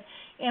too, but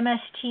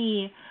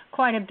MST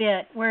quite a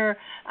bit, where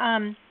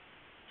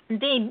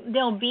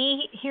they'll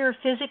be here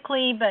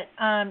physically, but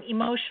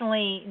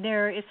emotionally,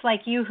 it's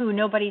like Yoo-hoo,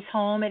 nobody's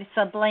home. It's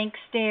a blank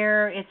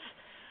stare. It's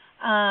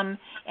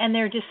and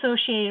they're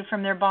dissociated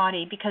from their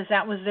body because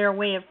that was their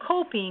way of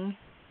coping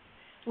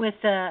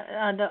with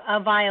a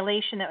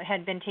violation that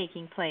had been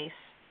taking place.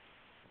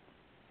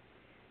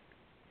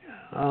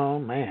 Oh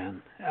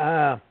man,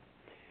 that's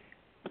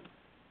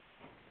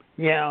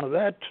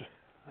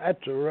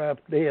a rough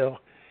deal,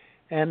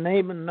 and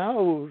even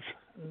those,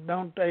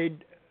 don't they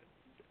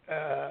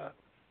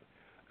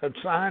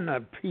assign a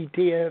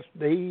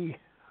PTSD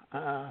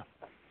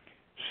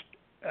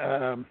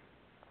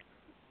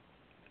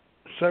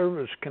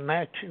service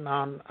connection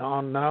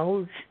on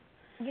those?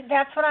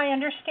 That's what I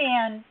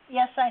understand.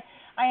 Yes,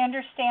 I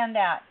understand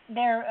that.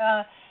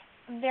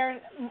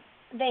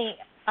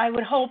 I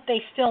would hope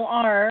they still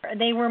are.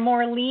 They were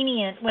more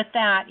lenient with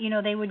that.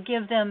 They would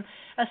give them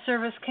a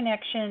service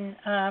connection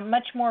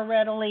much more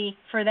readily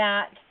for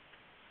that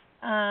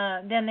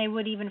than they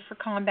would even for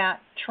combat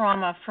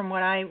trauma, from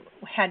what I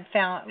had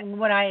found,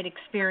 what I had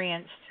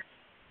experienced.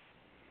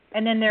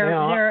 And then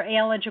they're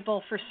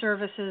eligible for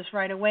services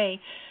right away.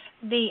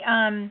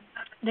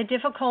 The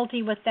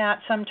difficulty with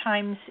that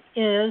sometimes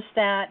is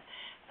that,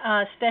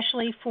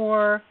 especially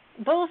for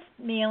both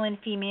male and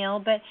female,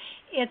 but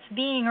it's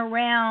being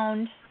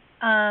around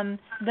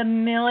the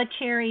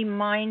military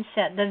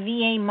mindset, the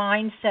VA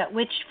mindset,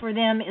 which for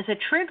them is a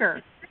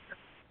trigger.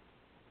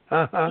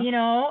 You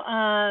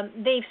know,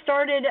 they've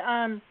started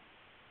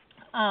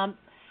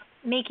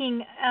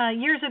making,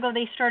 years ago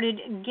they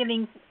started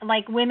giving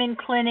like women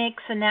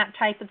clinics and that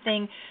type of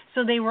thing,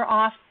 so they were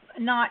off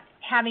not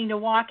having to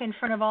walk in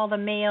front of all the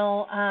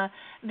male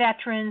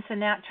veterans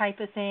and that type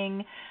of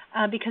thing,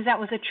 because that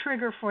was a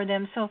trigger for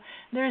them. So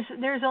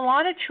there's a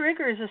lot of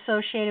triggers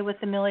associated with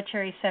the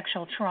military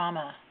sexual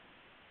trauma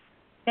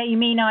that you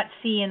may not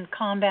see in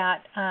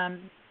combat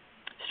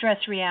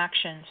stress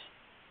reactions.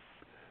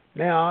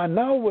 Now, I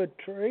know with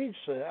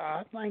Teresa,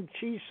 I think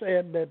she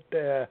said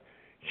that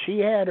she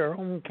had her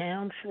own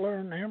counselor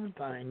and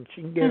everything.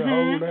 She can get a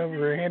hold of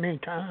her any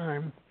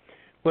time,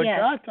 which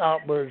I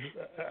thought was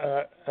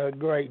a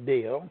great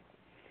deal.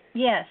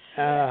 Yes.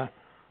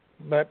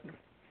 But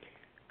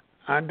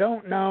I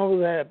don't know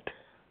that,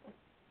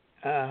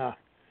 of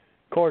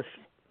course,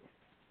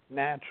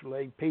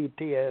 naturally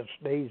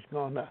PTSD is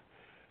going to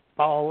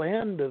fall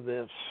into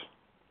this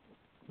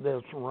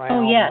realm.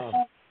 Oh, yes.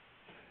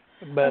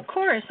 But of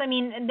course, I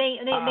mean they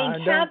have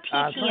PTSD.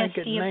 I think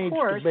it needs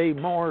to be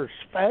more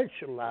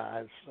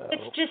specialized. So.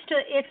 It's just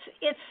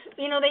it's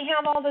you know, they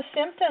have all the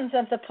symptoms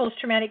of the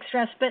post-traumatic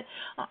stress, but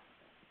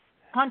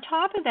on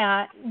top of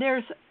that,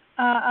 there's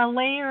a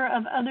layer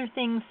of other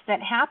things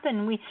that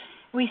happen. We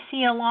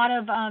see a lot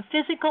of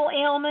physical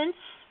ailments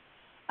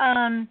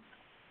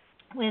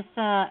with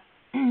more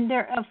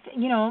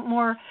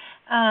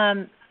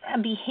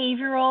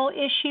behavioral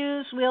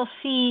issues. We'll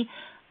see,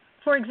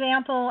 for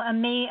example,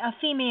 a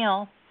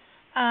female,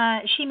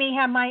 she may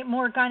have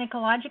more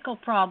gynecological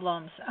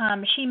problems.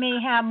 She may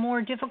have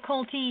more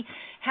difficulty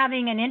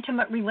having an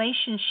intimate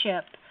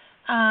relationship.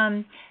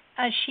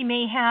 She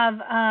may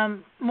have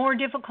more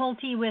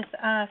difficulty with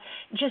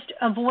just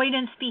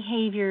avoidance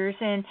behaviors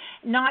and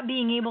not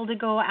being able to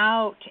go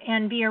out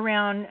and be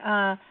around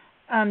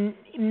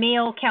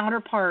male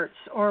counterparts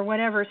or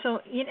whatever.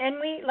 So, and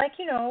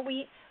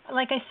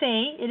like I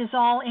say, it is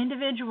all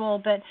individual,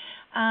 but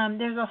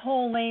there's a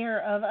whole layer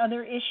of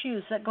other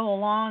issues that go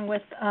along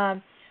with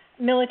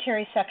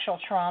military sexual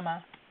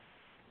trauma.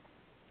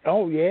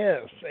 Oh,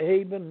 yes,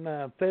 even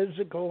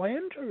physical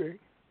injury.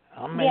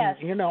 I mean, yes.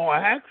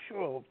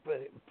 Actual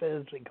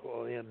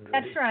physical injury.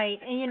 That's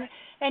right. And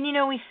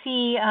we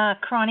see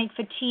chronic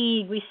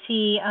fatigue, we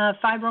see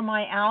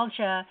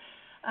fibromyalgia,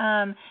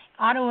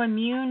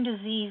 autoimmune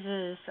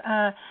diseases.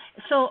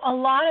 So a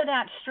lot of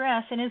that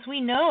stress, and as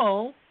we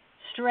know,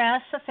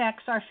 stress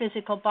affects our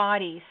physical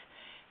bodies.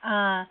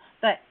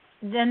 But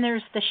then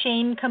there's the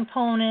shame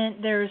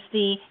component, there's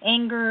the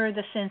anger,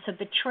 the sense of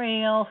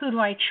betrayal. Who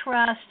do I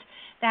trust?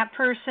 That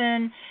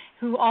person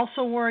who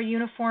also wore a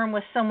uniform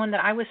was someone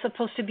that I was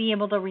supposed to be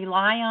able to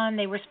rely on.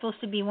 They were supposed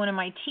to be one of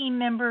my team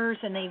members,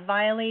 and they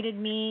violated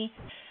me.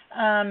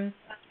 And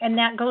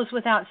that goes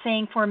without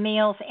saying for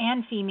males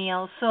and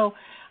females. So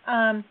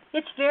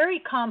it's very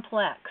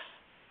complex.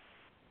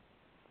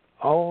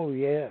 Oh,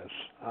 yes,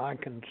 I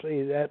can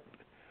see that.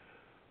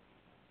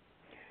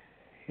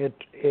 It's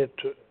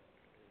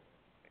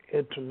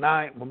a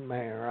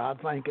nightmare. I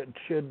think it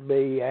should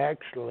be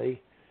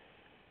actually.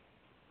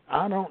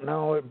 I don't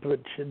know if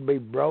it should be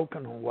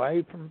broken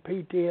away from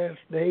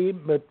PTSD,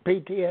 but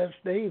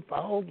PTSD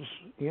falls.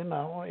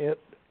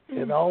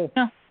 It all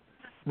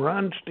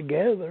runs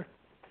together.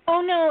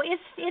 Oh no,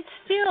 it's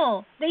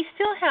still, they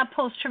still have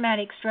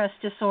post-traumatic stress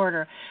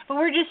disorder, but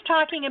we're just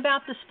talking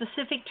about the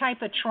specific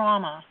type of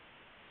trauma.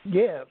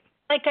 Yeah.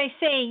 Like I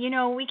say,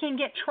 we can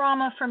get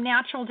trauma from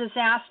natural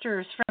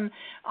disasters, from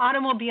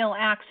automobile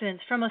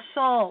accidents, from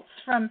assaults,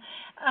 from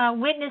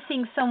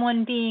witnessing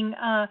someone being,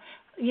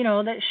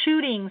 the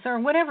shootings or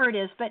whatever it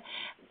is. But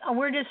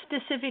we're just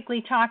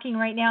specifically talking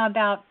right now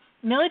about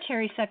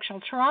military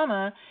sexual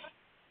trauma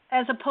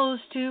as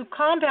opposed to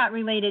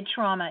combat-related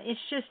trauma.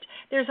 It's just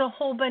there's a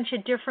whole bunch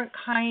of different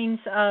kinds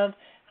of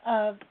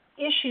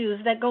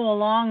issues that go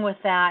along with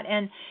that.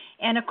 And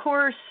of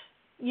course,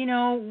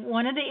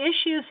 one of the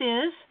issues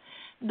is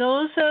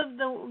those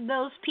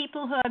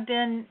people who have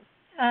been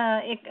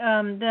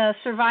the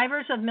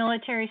survivors of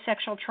military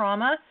sexual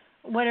trauma,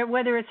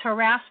 whether it's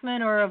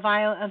harassment or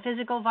a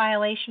physical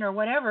violation or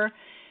whatever,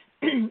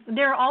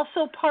 they're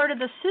also part of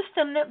the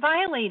system that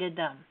violated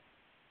them.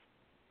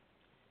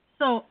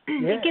 So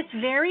it gets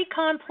very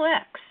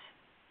complex.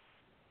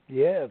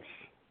 Yes.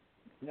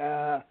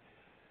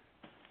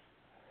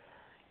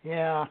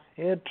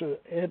 It's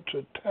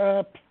a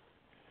tough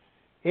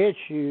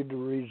issue to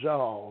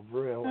resolve,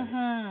 really,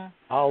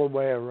 all the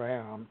way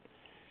around.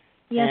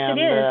 Yes, and,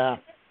 it is.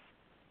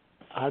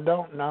 I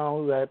don't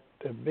know that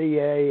the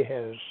VA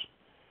has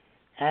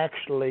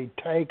actually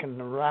taken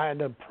the right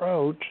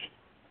approach,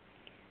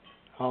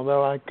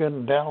 although I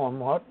couldn't tell them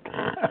what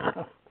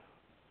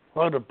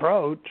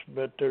approach,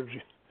 but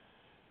it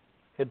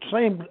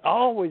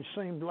always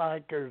seemed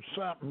like there's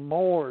something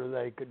more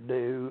they could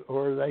do,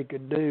 or they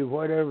could do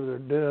whatever they're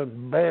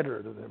doing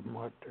better than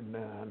what they're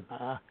doing.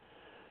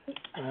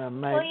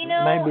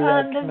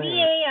 The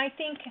VA, I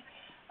think,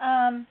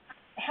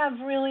 have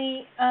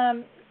really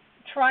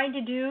tried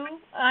to do.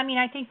 I mean,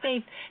 I think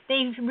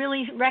they've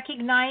really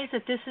recognized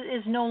that this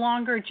is no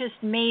longer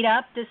just made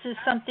up. This is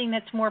something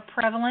that's more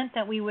prevalent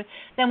than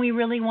we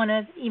really want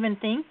to even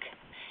think.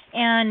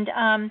 And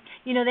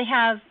they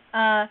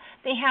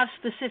have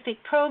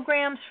specific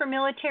programs for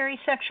military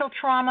sexual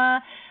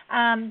trauma.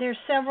 There's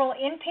several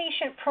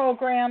inpatient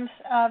programs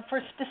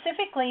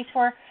specifically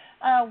for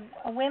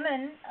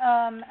women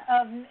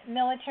of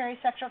military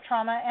sexual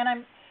trauma,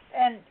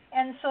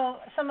 and so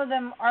some of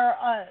them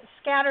are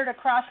scattered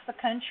across the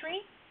country.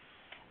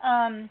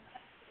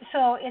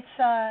 So it's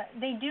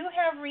they do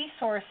have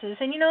resources,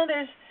 and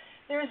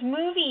there's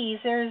movies.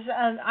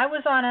 I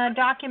was on a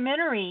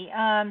documentary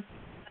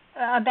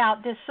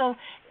about this, so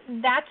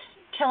that's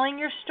telling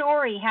your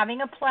story,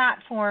 having a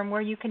platform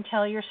where you can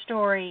tell your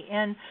story,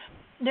 and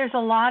there's a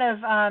lot of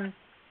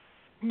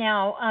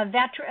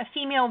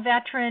female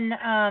veteran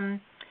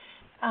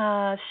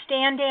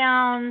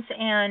stand-downs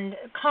and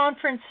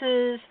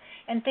conferences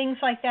and things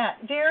like that.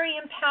 Very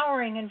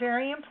empowering and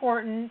very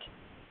important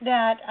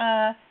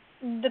that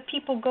the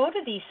people go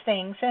to these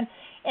things.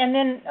 And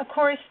then, of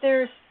course,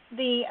 there's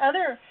the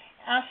other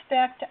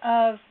aspect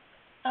of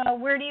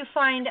where do you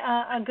find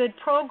a good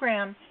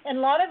program. And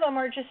a lot of them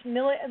are just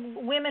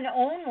women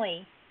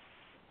only.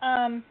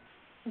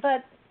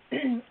 But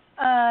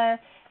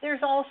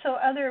there's also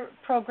other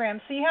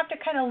programs. So you have to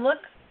kind of look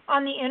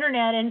on the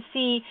internet and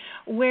see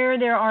where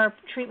there are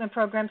treatment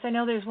programs. I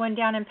know there's one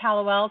down in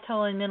Palo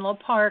Alto and Menlo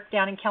Park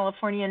down in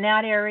California, in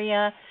that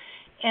area.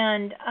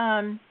 And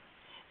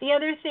the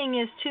other thing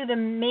is, too, the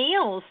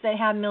males that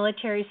have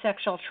military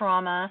sexual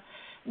trauma,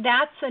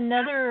 that's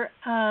another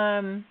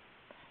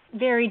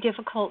very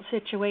difficult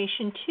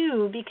situation,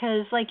 too,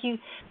 because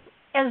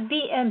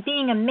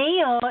being a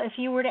male, if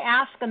you were to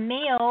ask a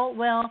male,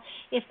 well,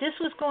 if this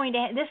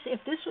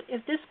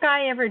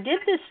guy ever did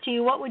this to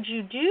you, what would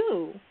you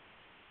do?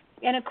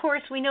 And of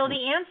course, we know the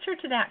answer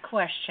to that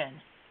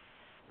question.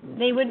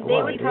 They would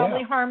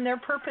probably harm their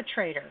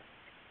perpetrator.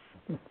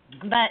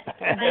 But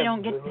they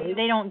don't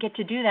get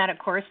to do that, of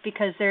course,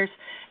 because there's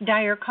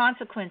dire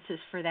consequences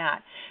for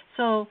that.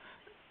 So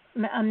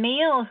a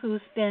male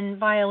who's been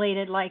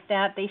violated like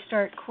that, they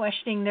start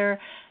questioning their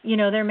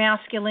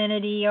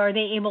masculinity. Are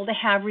they able to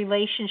have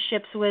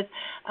relationships with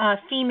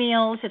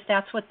females if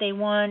that's what they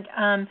want?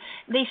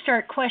 They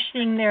start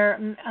questioning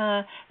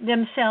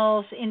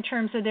themselves in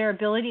terms of their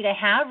ability to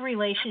have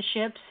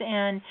relationships,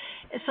 and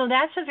so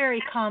that's a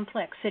very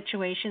complex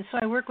situation. So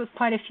I work with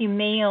quite a few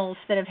males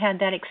that have had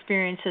that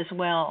experience as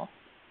well.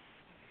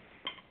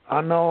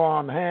 I know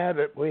on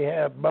HADIT we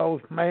have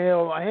both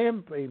male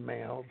and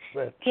females.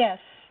 Yes.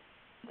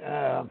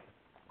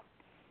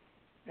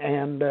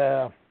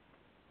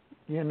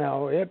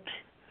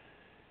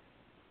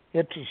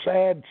 It's a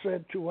sad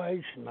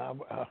situation.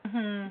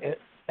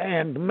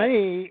 And to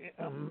me,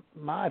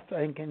 my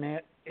thinking,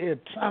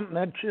 it's something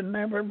that should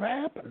never have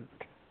happened.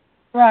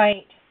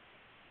 Right.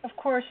 Of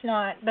course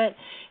not. But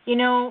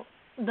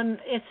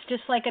it's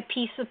just like a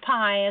piece of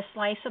pie, a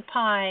slice of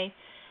pie.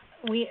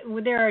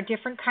 There are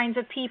different kinds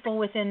of people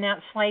within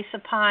that slice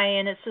of pie,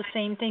 and it's the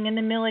same thing in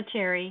the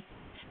military.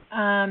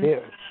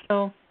 Yes.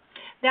 So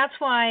that's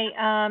why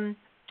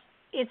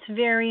it's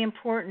very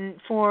important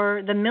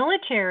for the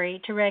military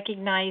to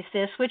recognize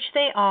this, which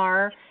they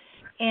are.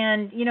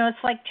 And,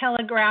 it's like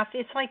telegraph.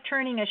 It's like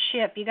turning a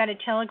ship. You got to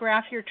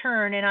telegraph your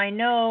turn. And I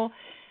know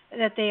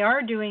that they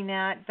are doing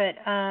that. But,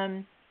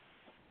 I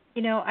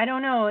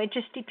don't know. It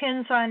just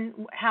depends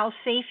on how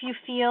safe you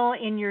feel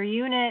in your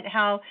unit,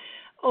 how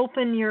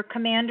open your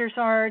commanders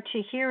are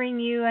to hearing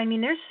you. I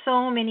mean, there's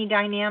so many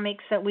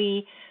dynamics that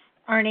we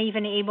aren't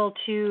even able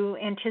to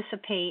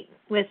anticipate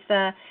with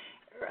the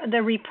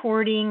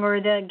reporting or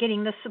the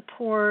getting the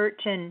support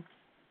and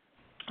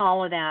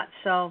all of that.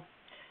 So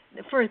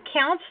for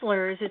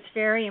counselors, it's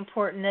very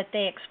important that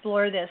they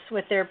explore this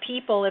with their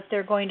people if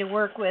they're going to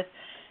work with,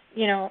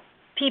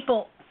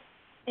 people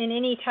in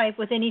any type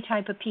of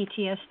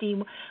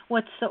PTSD.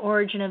 What's the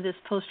origin of this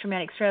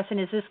post-traumatic stress, and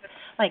is this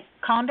like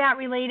combat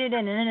related?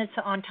 And then it's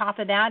on top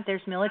of that,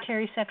 there's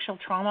military sexual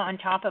trauma on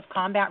top of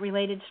combat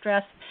related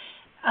stress.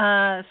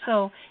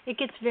 So it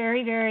gets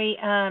very, very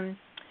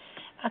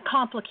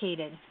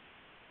complicated.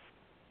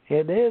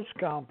 It is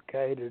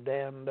complicated,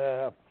 and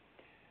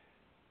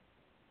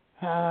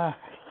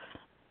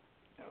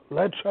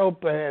let's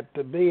hope that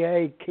the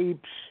VA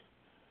keeps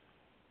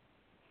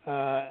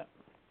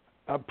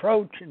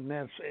approaching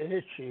this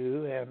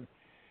issue,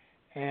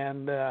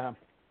 and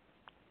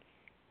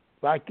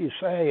like you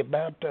say,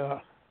 about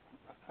the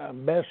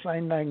best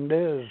thing they can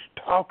do is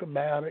talk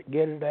about it,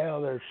 get it out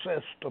of their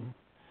system.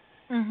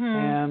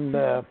 And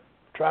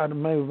try to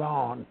move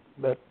on.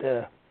 But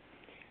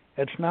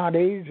it's not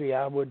easy,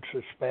 I would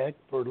suspect,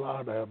 for a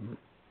lot of them.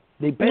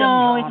 Depends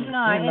on,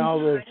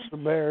 the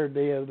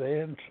severity of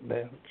the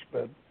incidents.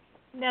 But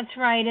that's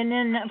right. And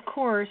then, of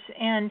course,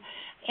 and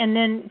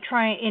then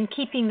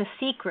keeping the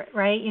secret,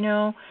 right?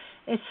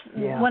 It's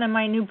one of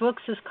my new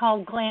books is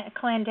called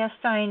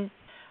Clandestine,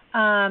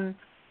 and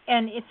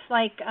it's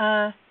like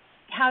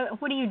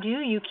what do?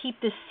 You keep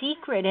the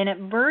secret, and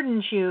it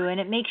burdens you, and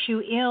it makes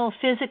you ill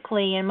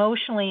physically,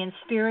 emotionally, and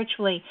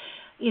spiritually.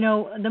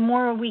 The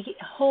more we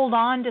hold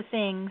on to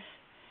things,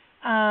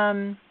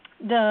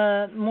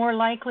 the more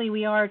likely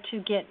we are to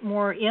get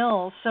more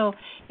ill. So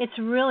it's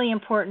really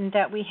important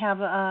that we have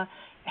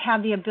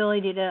the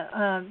ability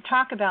to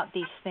talk about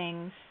these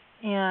things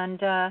and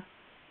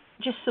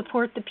just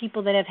support the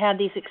people that have had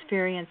these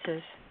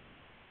experiences.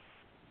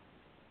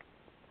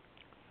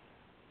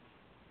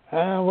 We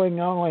can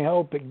only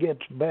hope it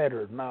gets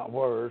better, not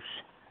worse.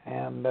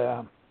 And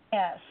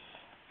yes.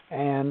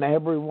 And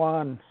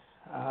everyone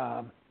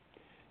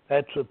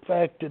that's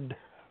affected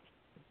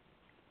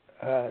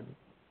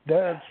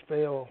does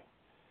feel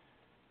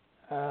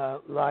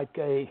like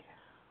they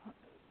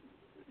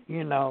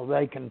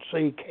can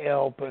seek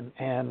help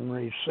and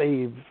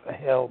receive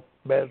help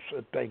best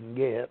that they can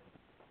get.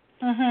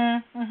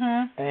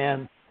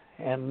 And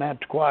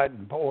that's quite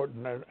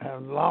important.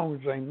 As long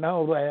as they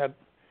know that,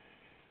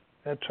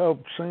 let's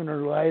hope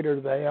sooner or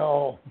later they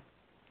all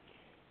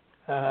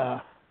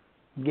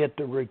get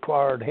the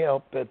required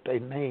help that they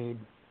need.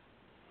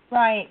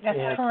 Right,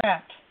 that's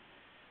correct.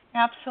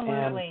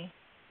 Absolutely.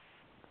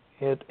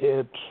 And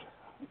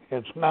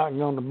it's not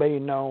going to be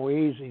no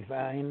easy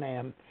thing,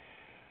 and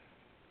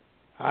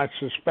I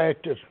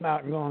suspect it's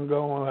not going to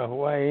go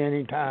away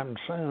anytime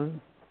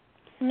soon.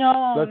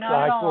 No, looks not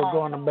like at all. We're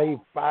going to be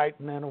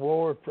fighting in a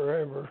war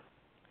forever.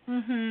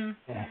 Mhm.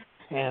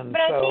 And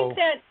but so, I think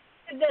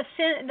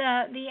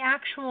that the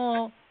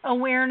actual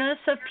awareness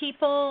of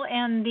people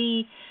and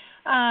the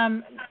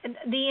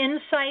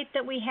insight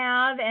that we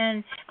have,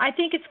 and I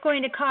think it's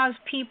going to cause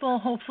people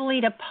hopefully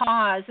to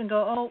pause and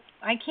go, oh,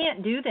 I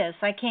can't do this.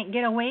 I can't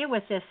get away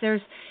with this.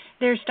 There's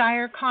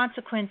dire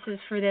consequences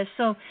for this.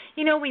 So,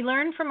 we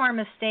learn from our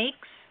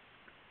mistakes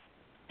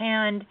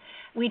and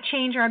we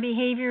change our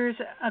behaviors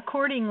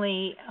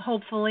accordingly,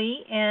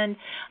 hopefully. And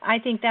I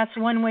think that's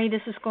one way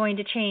this is going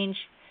to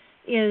change,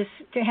 is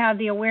to have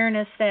the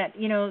awareness that,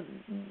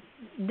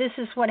 this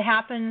is what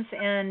happens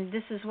and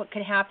this is what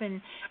could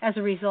happen as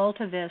a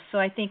result of this. So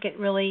I think it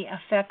really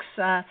affects,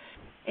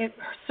 it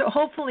so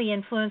hopefully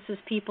influences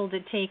people to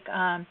take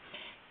a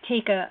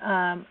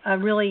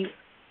really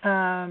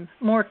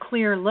more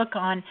clear look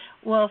on,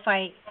 well, if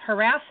I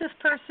harass this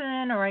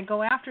person or I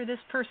go after this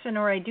person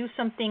or I do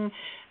something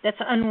that's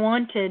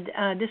unwanted,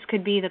 this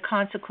could be the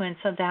consequence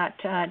of that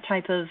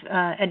type of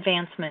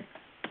advancement.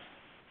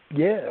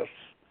 Yes.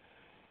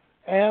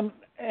 And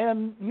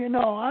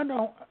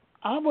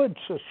I would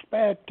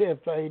suspect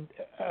if they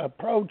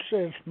approach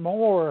this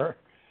more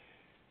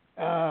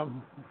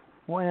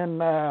when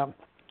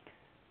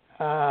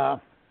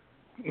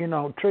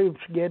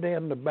troops get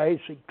into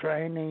basic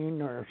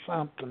training or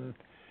something,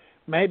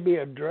 maybe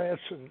address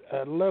it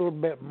a little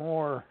bit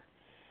more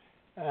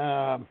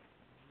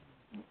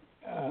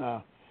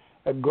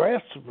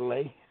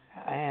aggressively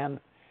and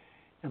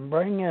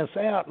bring this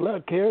out.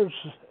 Look,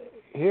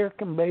 here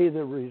can be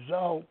the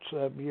results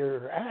of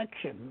your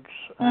actions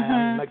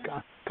and the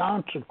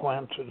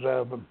consequences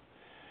of them.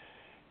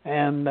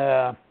 And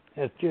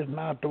it's just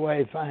not the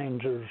way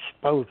things are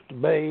supposed to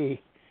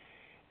be.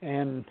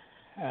 And,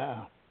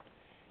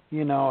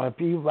 if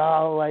you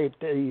violate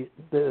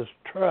this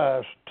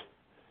trust,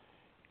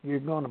 you're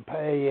going to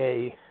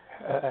pay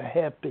a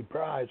hefty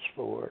price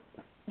for it.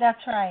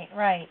 That's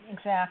right,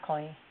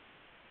 exactly.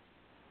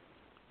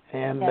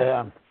 And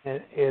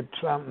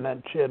it's something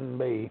that shouldn't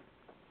be.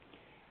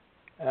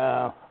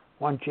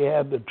 Once you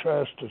have the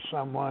trust of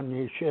someone,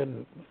 you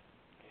shouldn't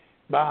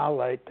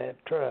violate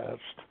that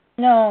trust.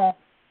 No,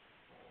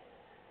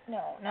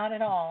 not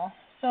at all.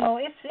 So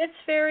it's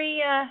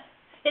very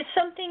it's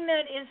something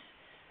that is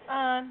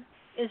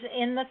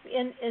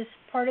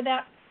part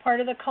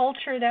of the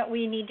culture that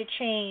we need to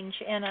change,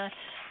 and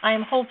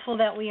I'm hopeful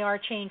that we are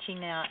changing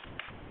that.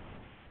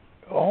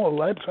 Oh,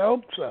 let's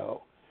hope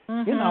so.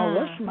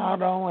 That's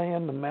not only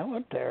in the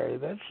military,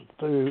 that's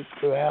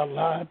throughout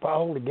life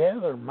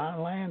altogether. My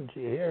land,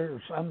 you hear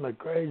some of the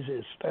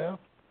craziest stuff.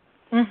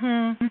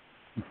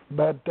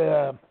 But,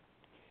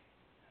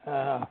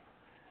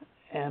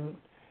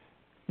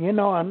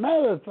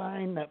 another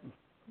thing that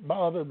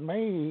bothered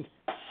me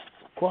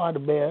quite a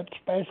bit,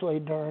 especially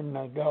during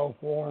the Gulf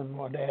War and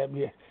what have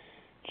you,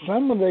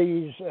 some of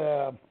these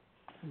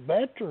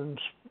veterans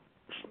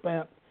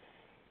spent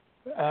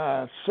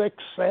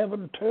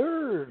 6-7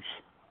 tours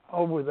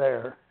over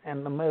there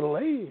in the Middle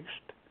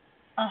East.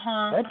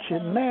 That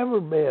should never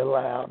be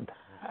allowed.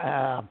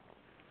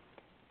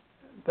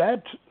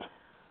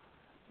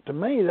 To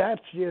me,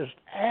 that's just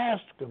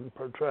asking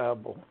for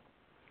trouble.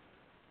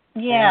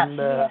 Yes.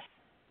 And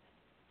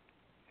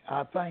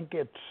I think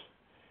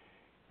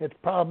it's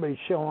probably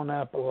showing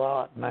up a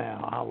lot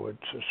now, I would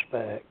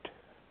suspect.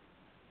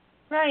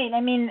 Right.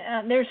 I mean,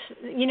 there's,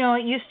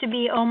 it used to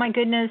be, oh my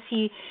goodness,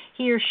 he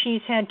or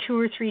she's had 2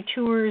 or 3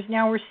 tours.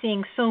 Now we're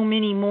seeing so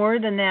many more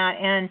than that,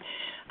 and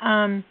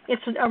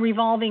it's a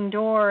revolving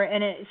door,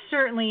 and it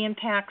certainly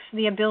impacts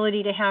the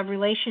ability to have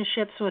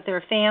relationships with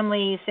their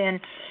families. And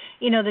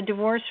the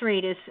divorce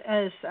rate is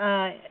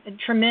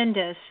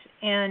tremendous,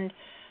 and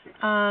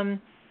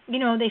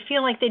they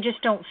feel like they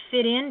just don't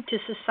fit into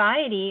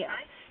society,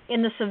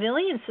 in the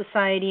civilian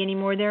society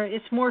anymore.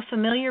 It's more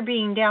familiar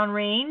being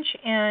downrange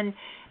and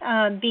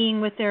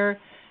being with their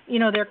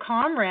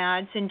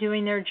comrades and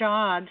doing their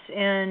jobs,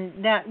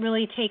 and that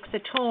really takes a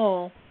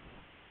toll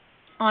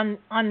on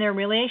their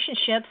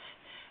relationships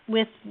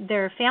with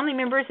their family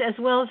members as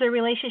well as their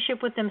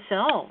relationship with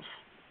themselves.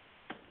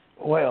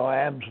 Well,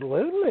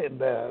 absolutely it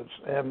does.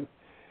 And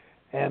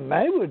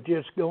they were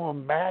just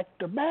going back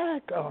to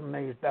back on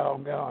these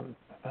doggone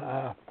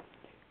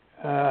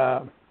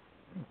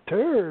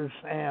tours,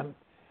 and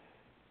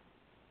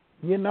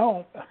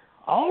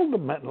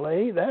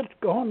ultimately that's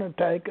going to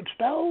take a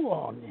toll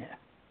on you.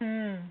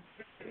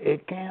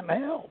 It can't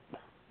help.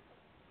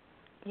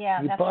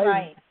 Yeah, you that's play,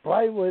 right.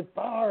 Play with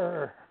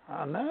fire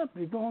enough,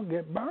 you're going to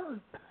get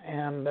burnt.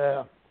 And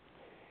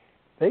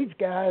these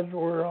guys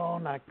were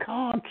on a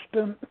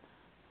constant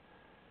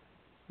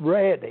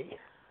ready,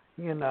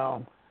 and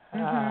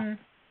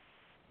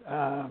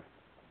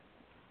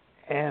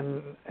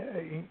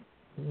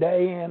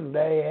day in,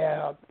 day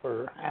out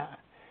for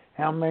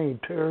how many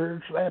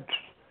tours?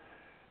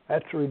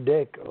 That's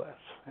ridiculous,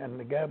 and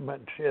the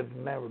government should have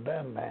never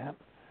done that.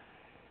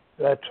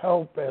 Let's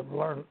hope they've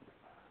learned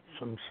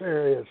some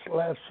serious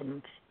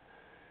lessons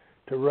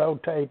to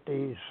rotate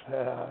these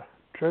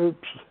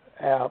troops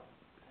out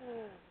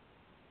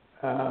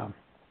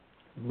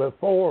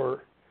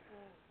before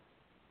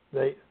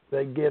they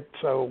get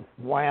so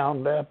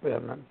wound up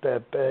in it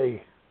that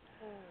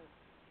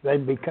they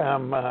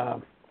become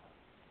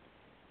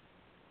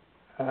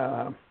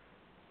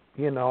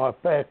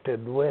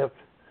affected with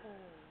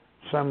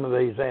some of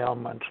these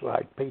ailments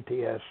like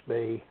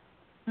PTSD.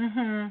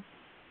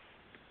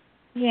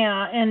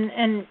 Yeah,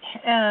 and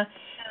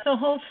so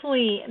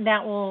hopefully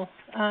that will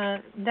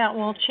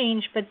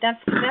change. But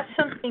that's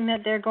something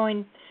that they're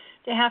going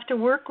to have to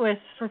work with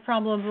for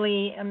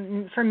probably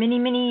for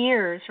many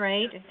years,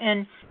 right?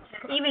 And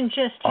even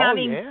just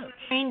having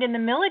trained in the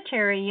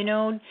military,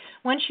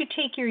 once you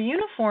take your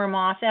uniform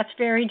off, that's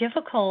very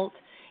difficult.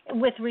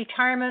 With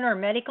retirement or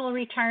medical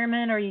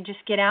retirement, or you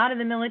just get out of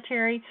the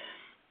military,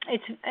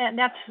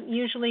 that's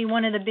usually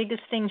one of the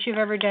biggest things you've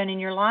ever done in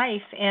your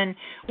life. And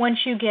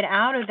once you get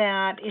out of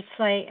that, it's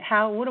like,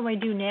 what do I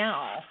do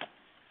now?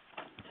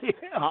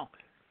 Yeah.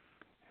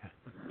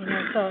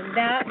 So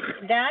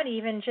that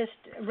even just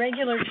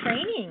regular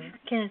training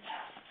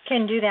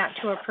can do that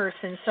to a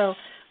person. So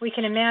we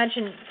can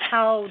imagine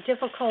how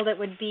difficult it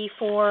would be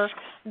for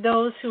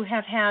those who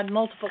have had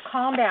multiple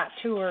combat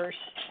tours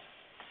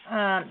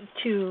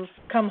to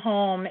come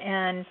home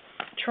and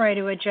try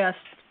to adjust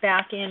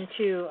back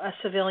into a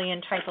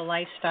civilian type of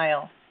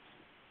lifestyle.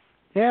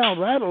 Yeah,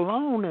 that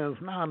alone is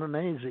not an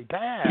easy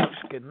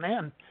task. And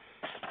then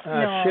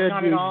no, should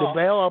not you at all.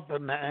 develop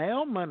an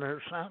ailment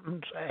or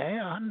something, say, hey,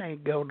 I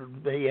need to go to the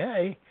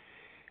VA.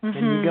 And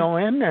you go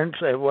in there and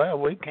say, well,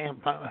 we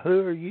can't find,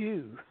 who are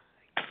you?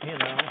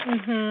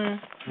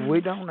 We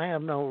don't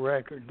have no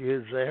record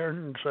use there,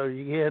 and so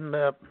you end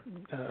up,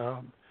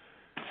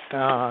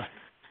 I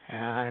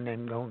ain't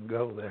even going to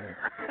go there.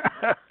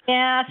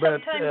 Yeah,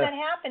 sometimes that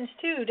happens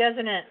too,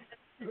 doesn't it?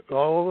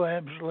 Oh,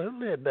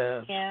 absolutely it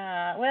does.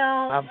 Yeah,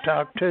 well, I've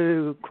talked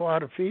to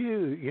quite a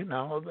few,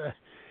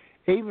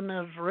 even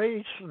as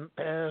recent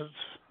as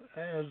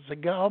the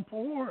Gulf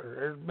War.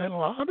 There's been a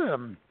lot of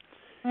them.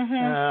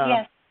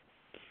 Yes.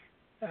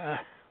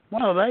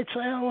 Well, they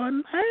say I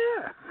wasn't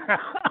there.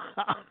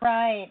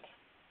 Right.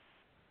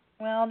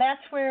 Well,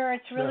 that's where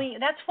it's really,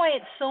 that's why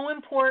it's so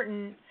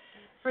important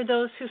for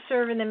those who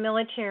serve in the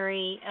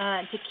military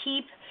to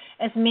keep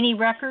as many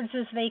records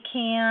as they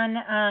can,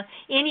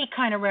 any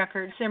kind of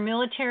records, their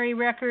military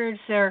records,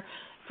 their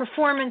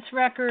performance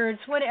records,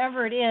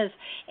 whatever it is,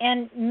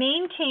 and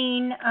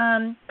maintain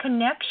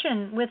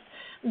connection with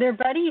their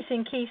buddies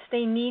in case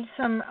they need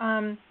some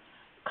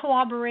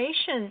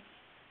collaboration,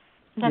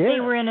 that they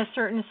were in a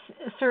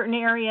certain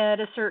area at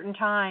a certain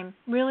time.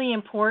 Really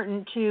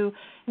important to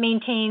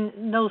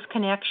maintain those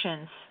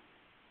connections.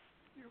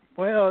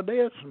 Well, it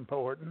is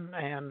important,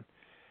 and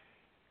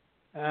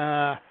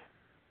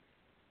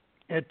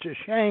it's a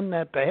shame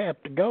that they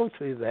have to go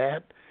through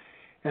that.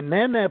 And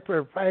then if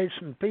they're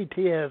facing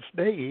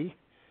PTSD,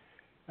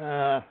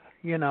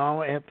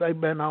 if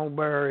they've been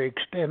over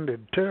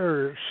extended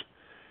tours,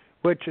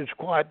 which is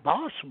quite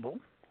possible,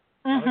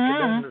 I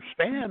could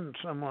understand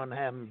someone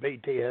having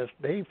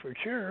PTSD for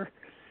sure,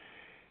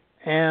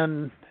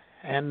 and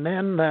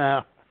then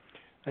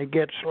they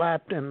get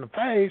slapped in the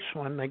face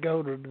when they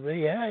go to the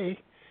VA,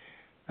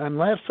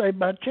 unless they,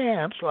 by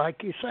chance,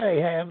 like you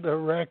say, have their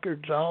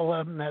records, all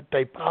of them that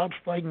they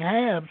possibly can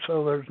have,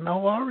 so there's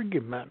no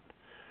argument.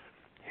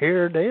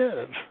 Here it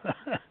is,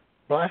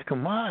 black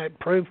and white,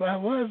 proof I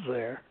was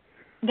there.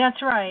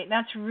 That's right.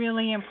 That's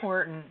really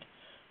important.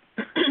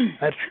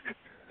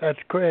 That's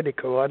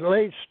critical. At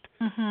least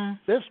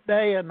this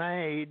day and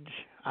age,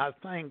 I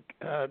think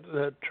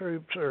the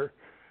troops are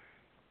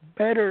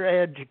better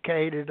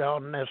educated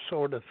on this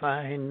sort of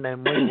thing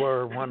than we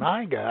were when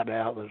I got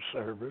out of the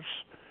service.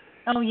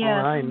 Oh,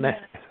 yeah.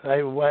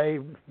 They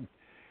waved,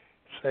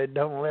 said,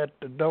 "Don't let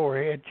the door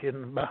hit you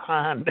in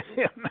behind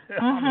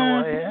on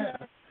the way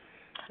out."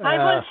 I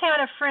once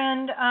had a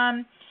friend,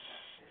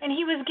 and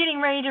he was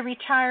getting ready to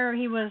retire.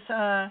 He was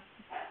a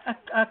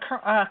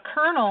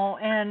colonel,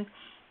 and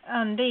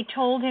they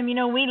told him, you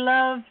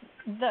love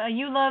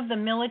the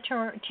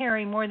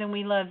military more than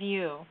we love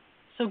you.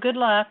 So good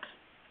luck.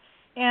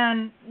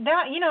 And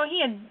that,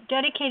 he had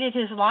dedicated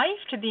his life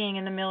to being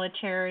in the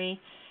military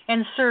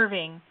and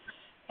serving.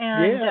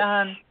 And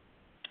yes.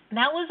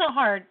 That was a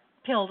hard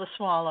pill to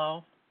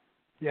swallow.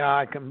 Yeah,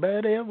 I can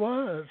bet it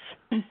was.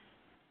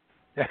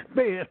 That'd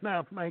be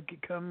enough to make you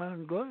come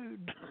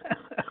unglued.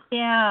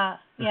 Yeah.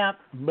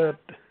 But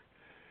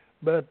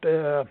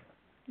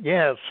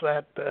yes,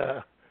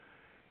 that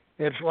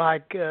it's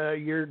like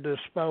you're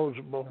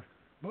disposable.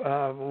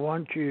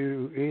 Once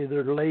you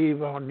either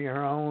leave on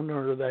your own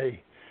or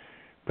they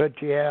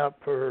put you out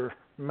for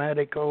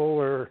medical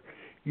or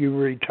you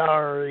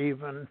retire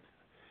even,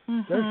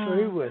 they're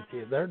through with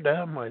you. They're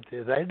done with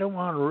you. They don't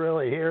want to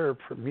really hear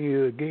from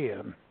you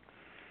again.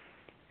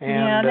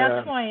 And,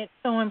 that's why it's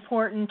so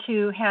important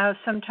to have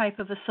some type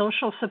of a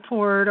social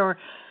support or,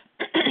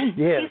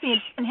 yes. Excuse me,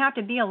 it doesn't have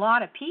to be a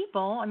lot of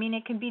people. I mean,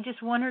 it can be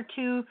just one or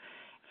two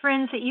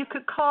friends that you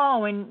could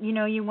call when,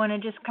 you want to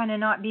just kind of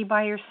not be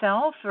by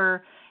yourself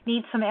or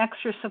need some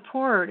extra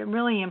support. It's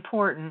really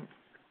important.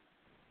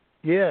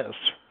 Yes,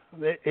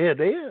 it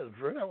is,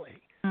 really.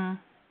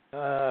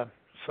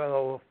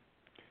 So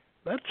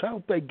let's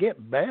hope they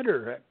get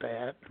better at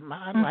that.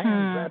 My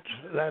land,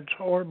 that's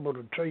horrible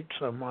to treat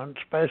someone,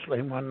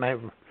 especially when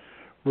they've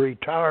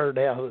retired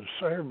out of the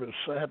service.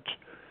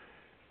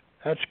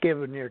 That's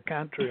giving your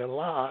country a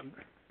lot.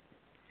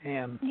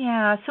 And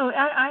yeah, so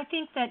I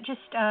think that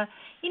just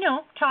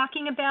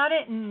talking about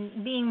it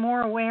and being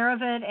more aware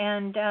of it,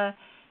 and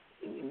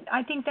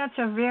I think that's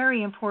a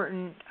very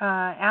important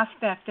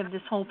aspect of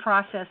this whole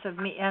process of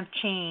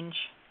change.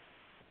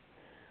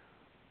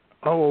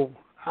 Oh,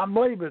 I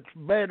believe it's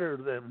better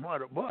than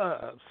what it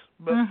was.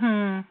 But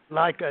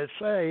like I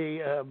say,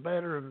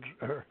 veterans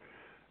are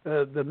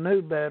the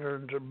new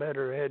veterans are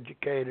better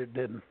educated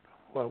than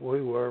what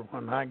we were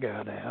when I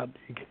got out.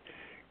 You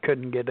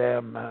couldn't get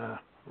down the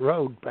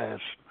road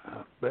fast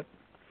enough. But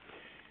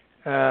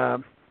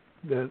the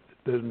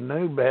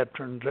new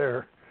veterans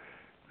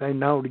they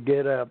know to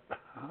get up.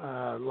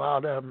 A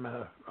lot of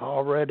them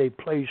already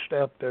policed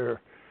up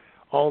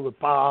all the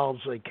files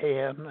they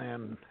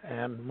can,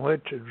 and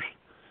which is,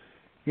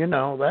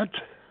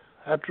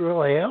 that's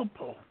really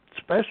helpful,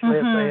 especially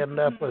if they end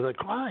up with a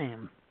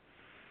claim.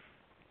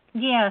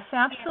 Yes,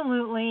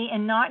 absolutely,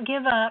 and not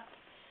give up.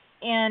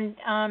 And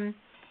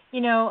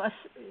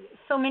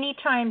so many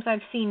times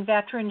I've seen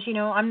veterans.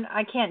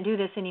 I can't do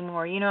this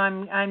anymore.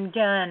 I'm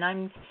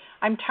done.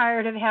 I'm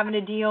tired of having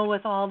to deal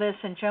with all this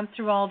and jump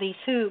through all these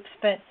hoops.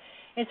 But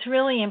it's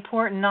really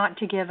important not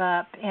to give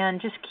up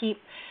and just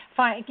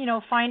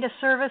find a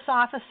service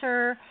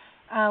officer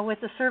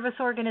with a service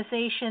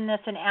organization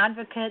that's an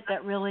advocate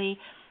that really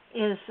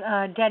is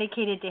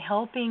dedicated to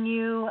helping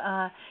you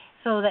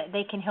so that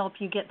they can help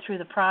you get through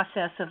the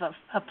process of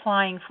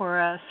applying for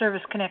a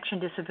service connection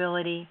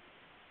disability.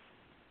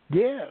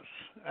 Yes,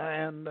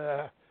 and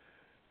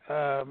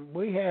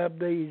we have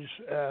these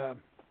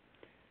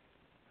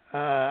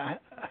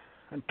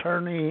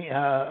attorneys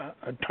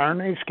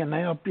can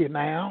help you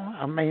now.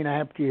 I mean,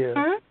 after you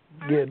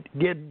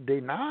get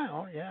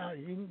denial,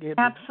 you can get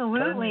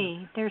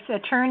absolutely. There's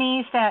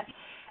attorneys that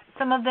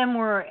some of them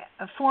were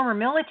former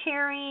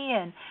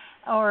military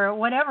or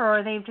whatever,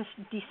 or they've just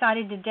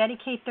decided to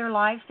dedicate their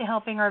lives to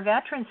helping our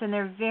veterans, and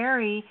they're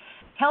very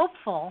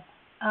helpful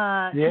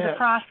to the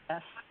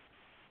process.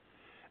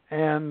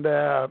 And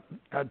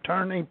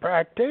attorney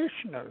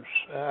practitioners.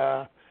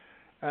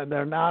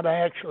 They're not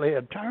actually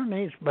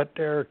attorneys, but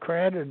they're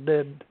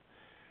accredited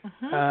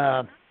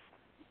to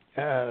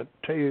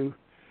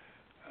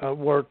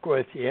work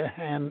with you,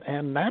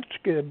 and that's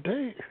good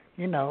too.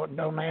 It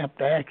don't have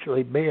to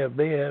actually be a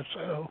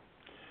VSO.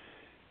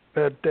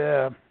 But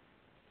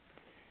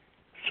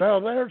so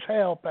there's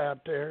help out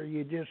there.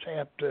 You just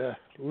have to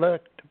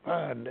look to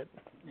find it.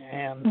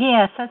 And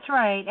yes, that's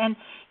right. And,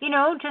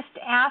 just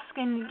ask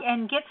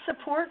and get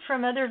support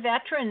from other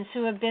veterans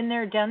who have been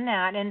there, done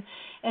that.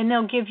 And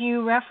they'll give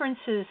you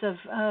references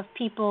of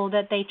people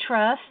that they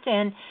trust.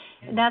 And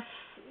that's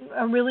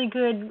a really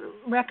good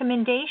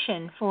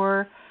recommendation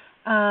for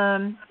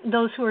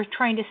those who are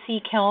trying to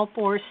seek help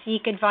or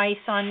seek advice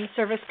on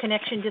service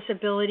connection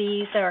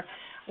disabilities or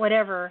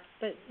whatever.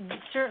 But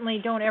certainly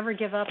don't ever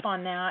give up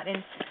on that.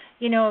 And,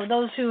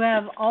 those who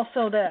have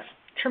also the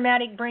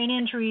traumatic brain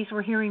injuries,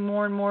 we're hearing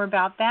more and more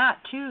about that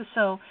too.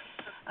 So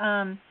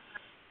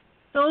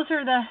those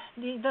are the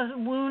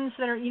wounds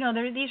that are,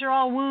 these are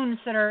all wounds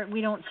that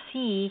we don't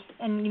see,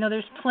 and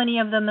there's plenty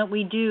of them that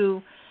we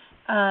do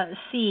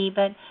see,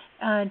 but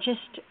just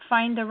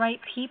find the right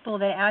people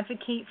that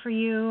advocate for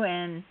you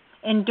and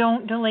and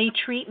don't delay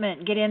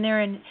treatment. Get in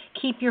there and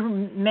keep your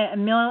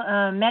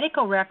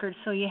medical records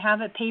so you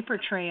have a paper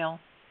trail.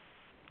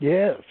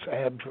 Yes,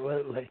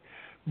 absolutely.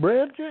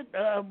 Bridget,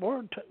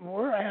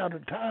 we're out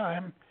of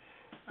time.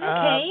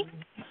 Okay.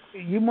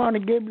 You want to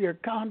give your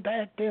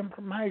contact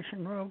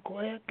information real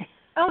quick?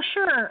 Oh,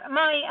 sure.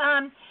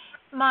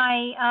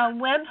 My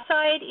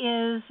website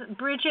is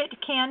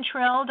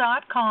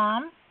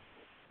bridgetcantrell.com,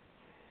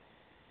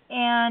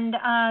 and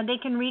they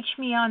can reach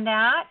me on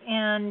that,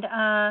 and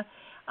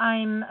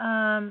I'm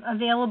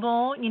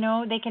available.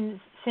 They can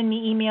send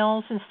me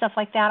emails and stuff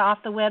like that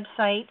off the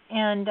website,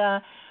 and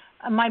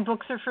my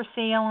books are for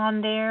sale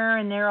on there,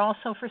 and they're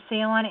also for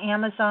sale on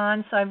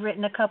Amazon, so I've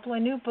written a couple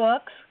of new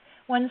books.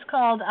 One's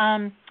called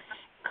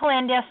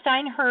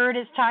Clandestine Hurt.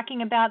 It's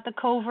talking about the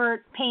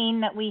covert pain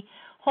that we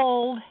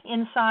hold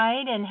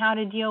inside and how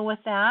to deal with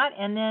that.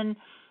 And then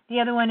the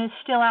other one is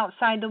Still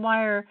Outside the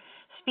Wire,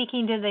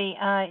 speaking to the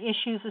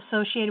issues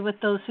associated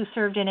with those who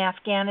served in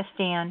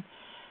Afghanistan.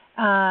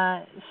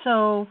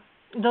 So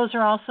those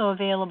are also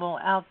available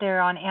out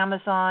there on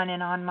Amazon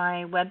and on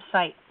my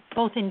website,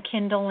 both in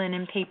Kindle and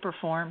in paper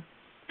form.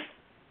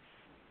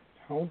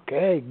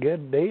 Okay,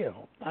 good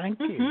deal. Thank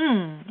you.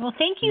 Mm-hmm. Well,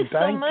 thank you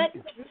so much,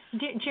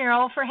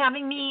 Gerald, for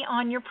having me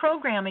on your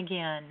program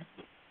again.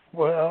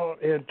 Well,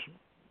 it's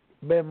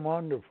been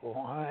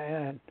wonderful,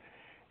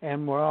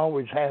 and we're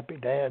always happy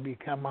to have you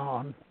come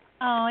on.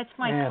 Oh, it's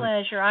my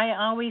pleasure. I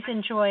always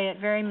enjoy it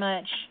very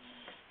much.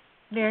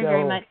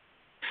 Very much.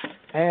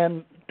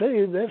 And,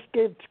 too, this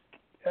gets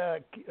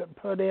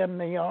put in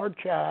the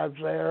archives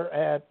there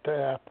at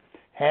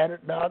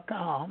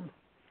hadit.com.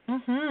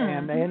 Mm-hmm.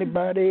 And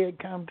anybody that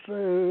comes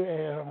through,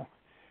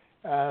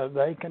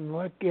 they can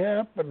look you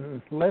up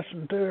and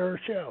listen to our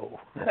show.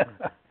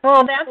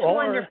 Well, that's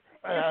wonderful.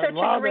 It's such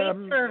a great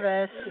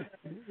service.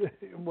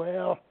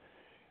 Well,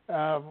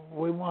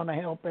 we want to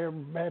help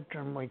every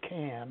veteran we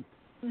can,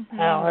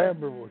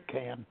 however we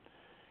can.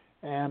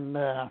 And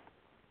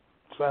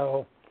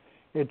so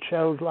it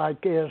shows like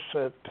this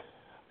that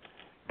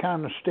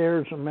kind of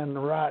steers them in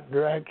the right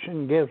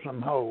direction, gives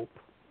them hope.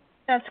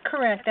 That's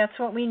correct. That's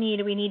what we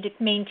need. We need to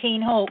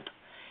maintain hope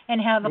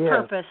and have a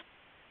purpose.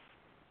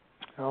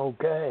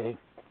 Okay.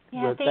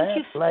 Yeah, With thank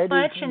you so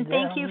much, and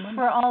thank you gentlemen,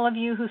 for all of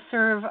you who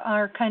serve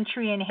our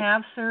country and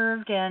have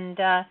served, and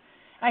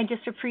I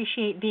just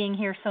appreciate being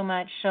here so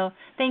much. So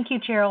thank you,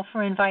 Gerald,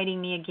 for inviting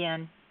me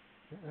again.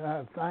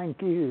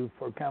 Thank you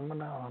for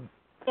coming on.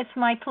 It's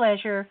my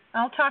pleasure.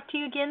 I'll talk to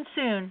you again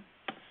soon.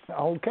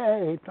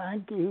 Okay,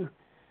 thank you.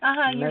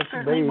 You're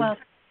certainly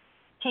welcome.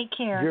 Take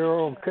care.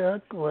 Gerald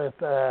Cook with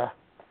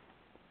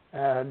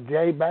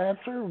Jay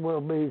Basser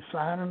will be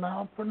signing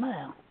off for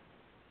now.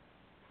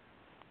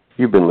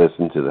 You've been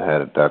listening to the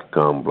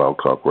Hadit.com Blog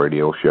Talk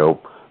Radio Show,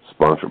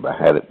 sponsored by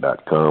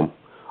Hadit.com.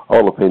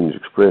 All opinions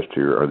expressed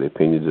here are the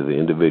opinions of the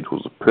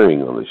individuals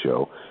appearing on the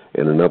show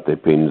and are not the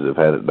opinions of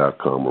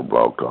Hadit.com or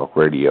Blog Talk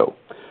Radio.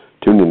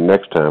 Tune in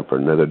next time for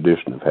another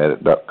edition of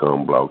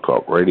Hadit.com Blog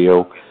Talk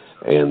Radio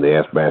and the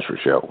Ask Basser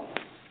Show.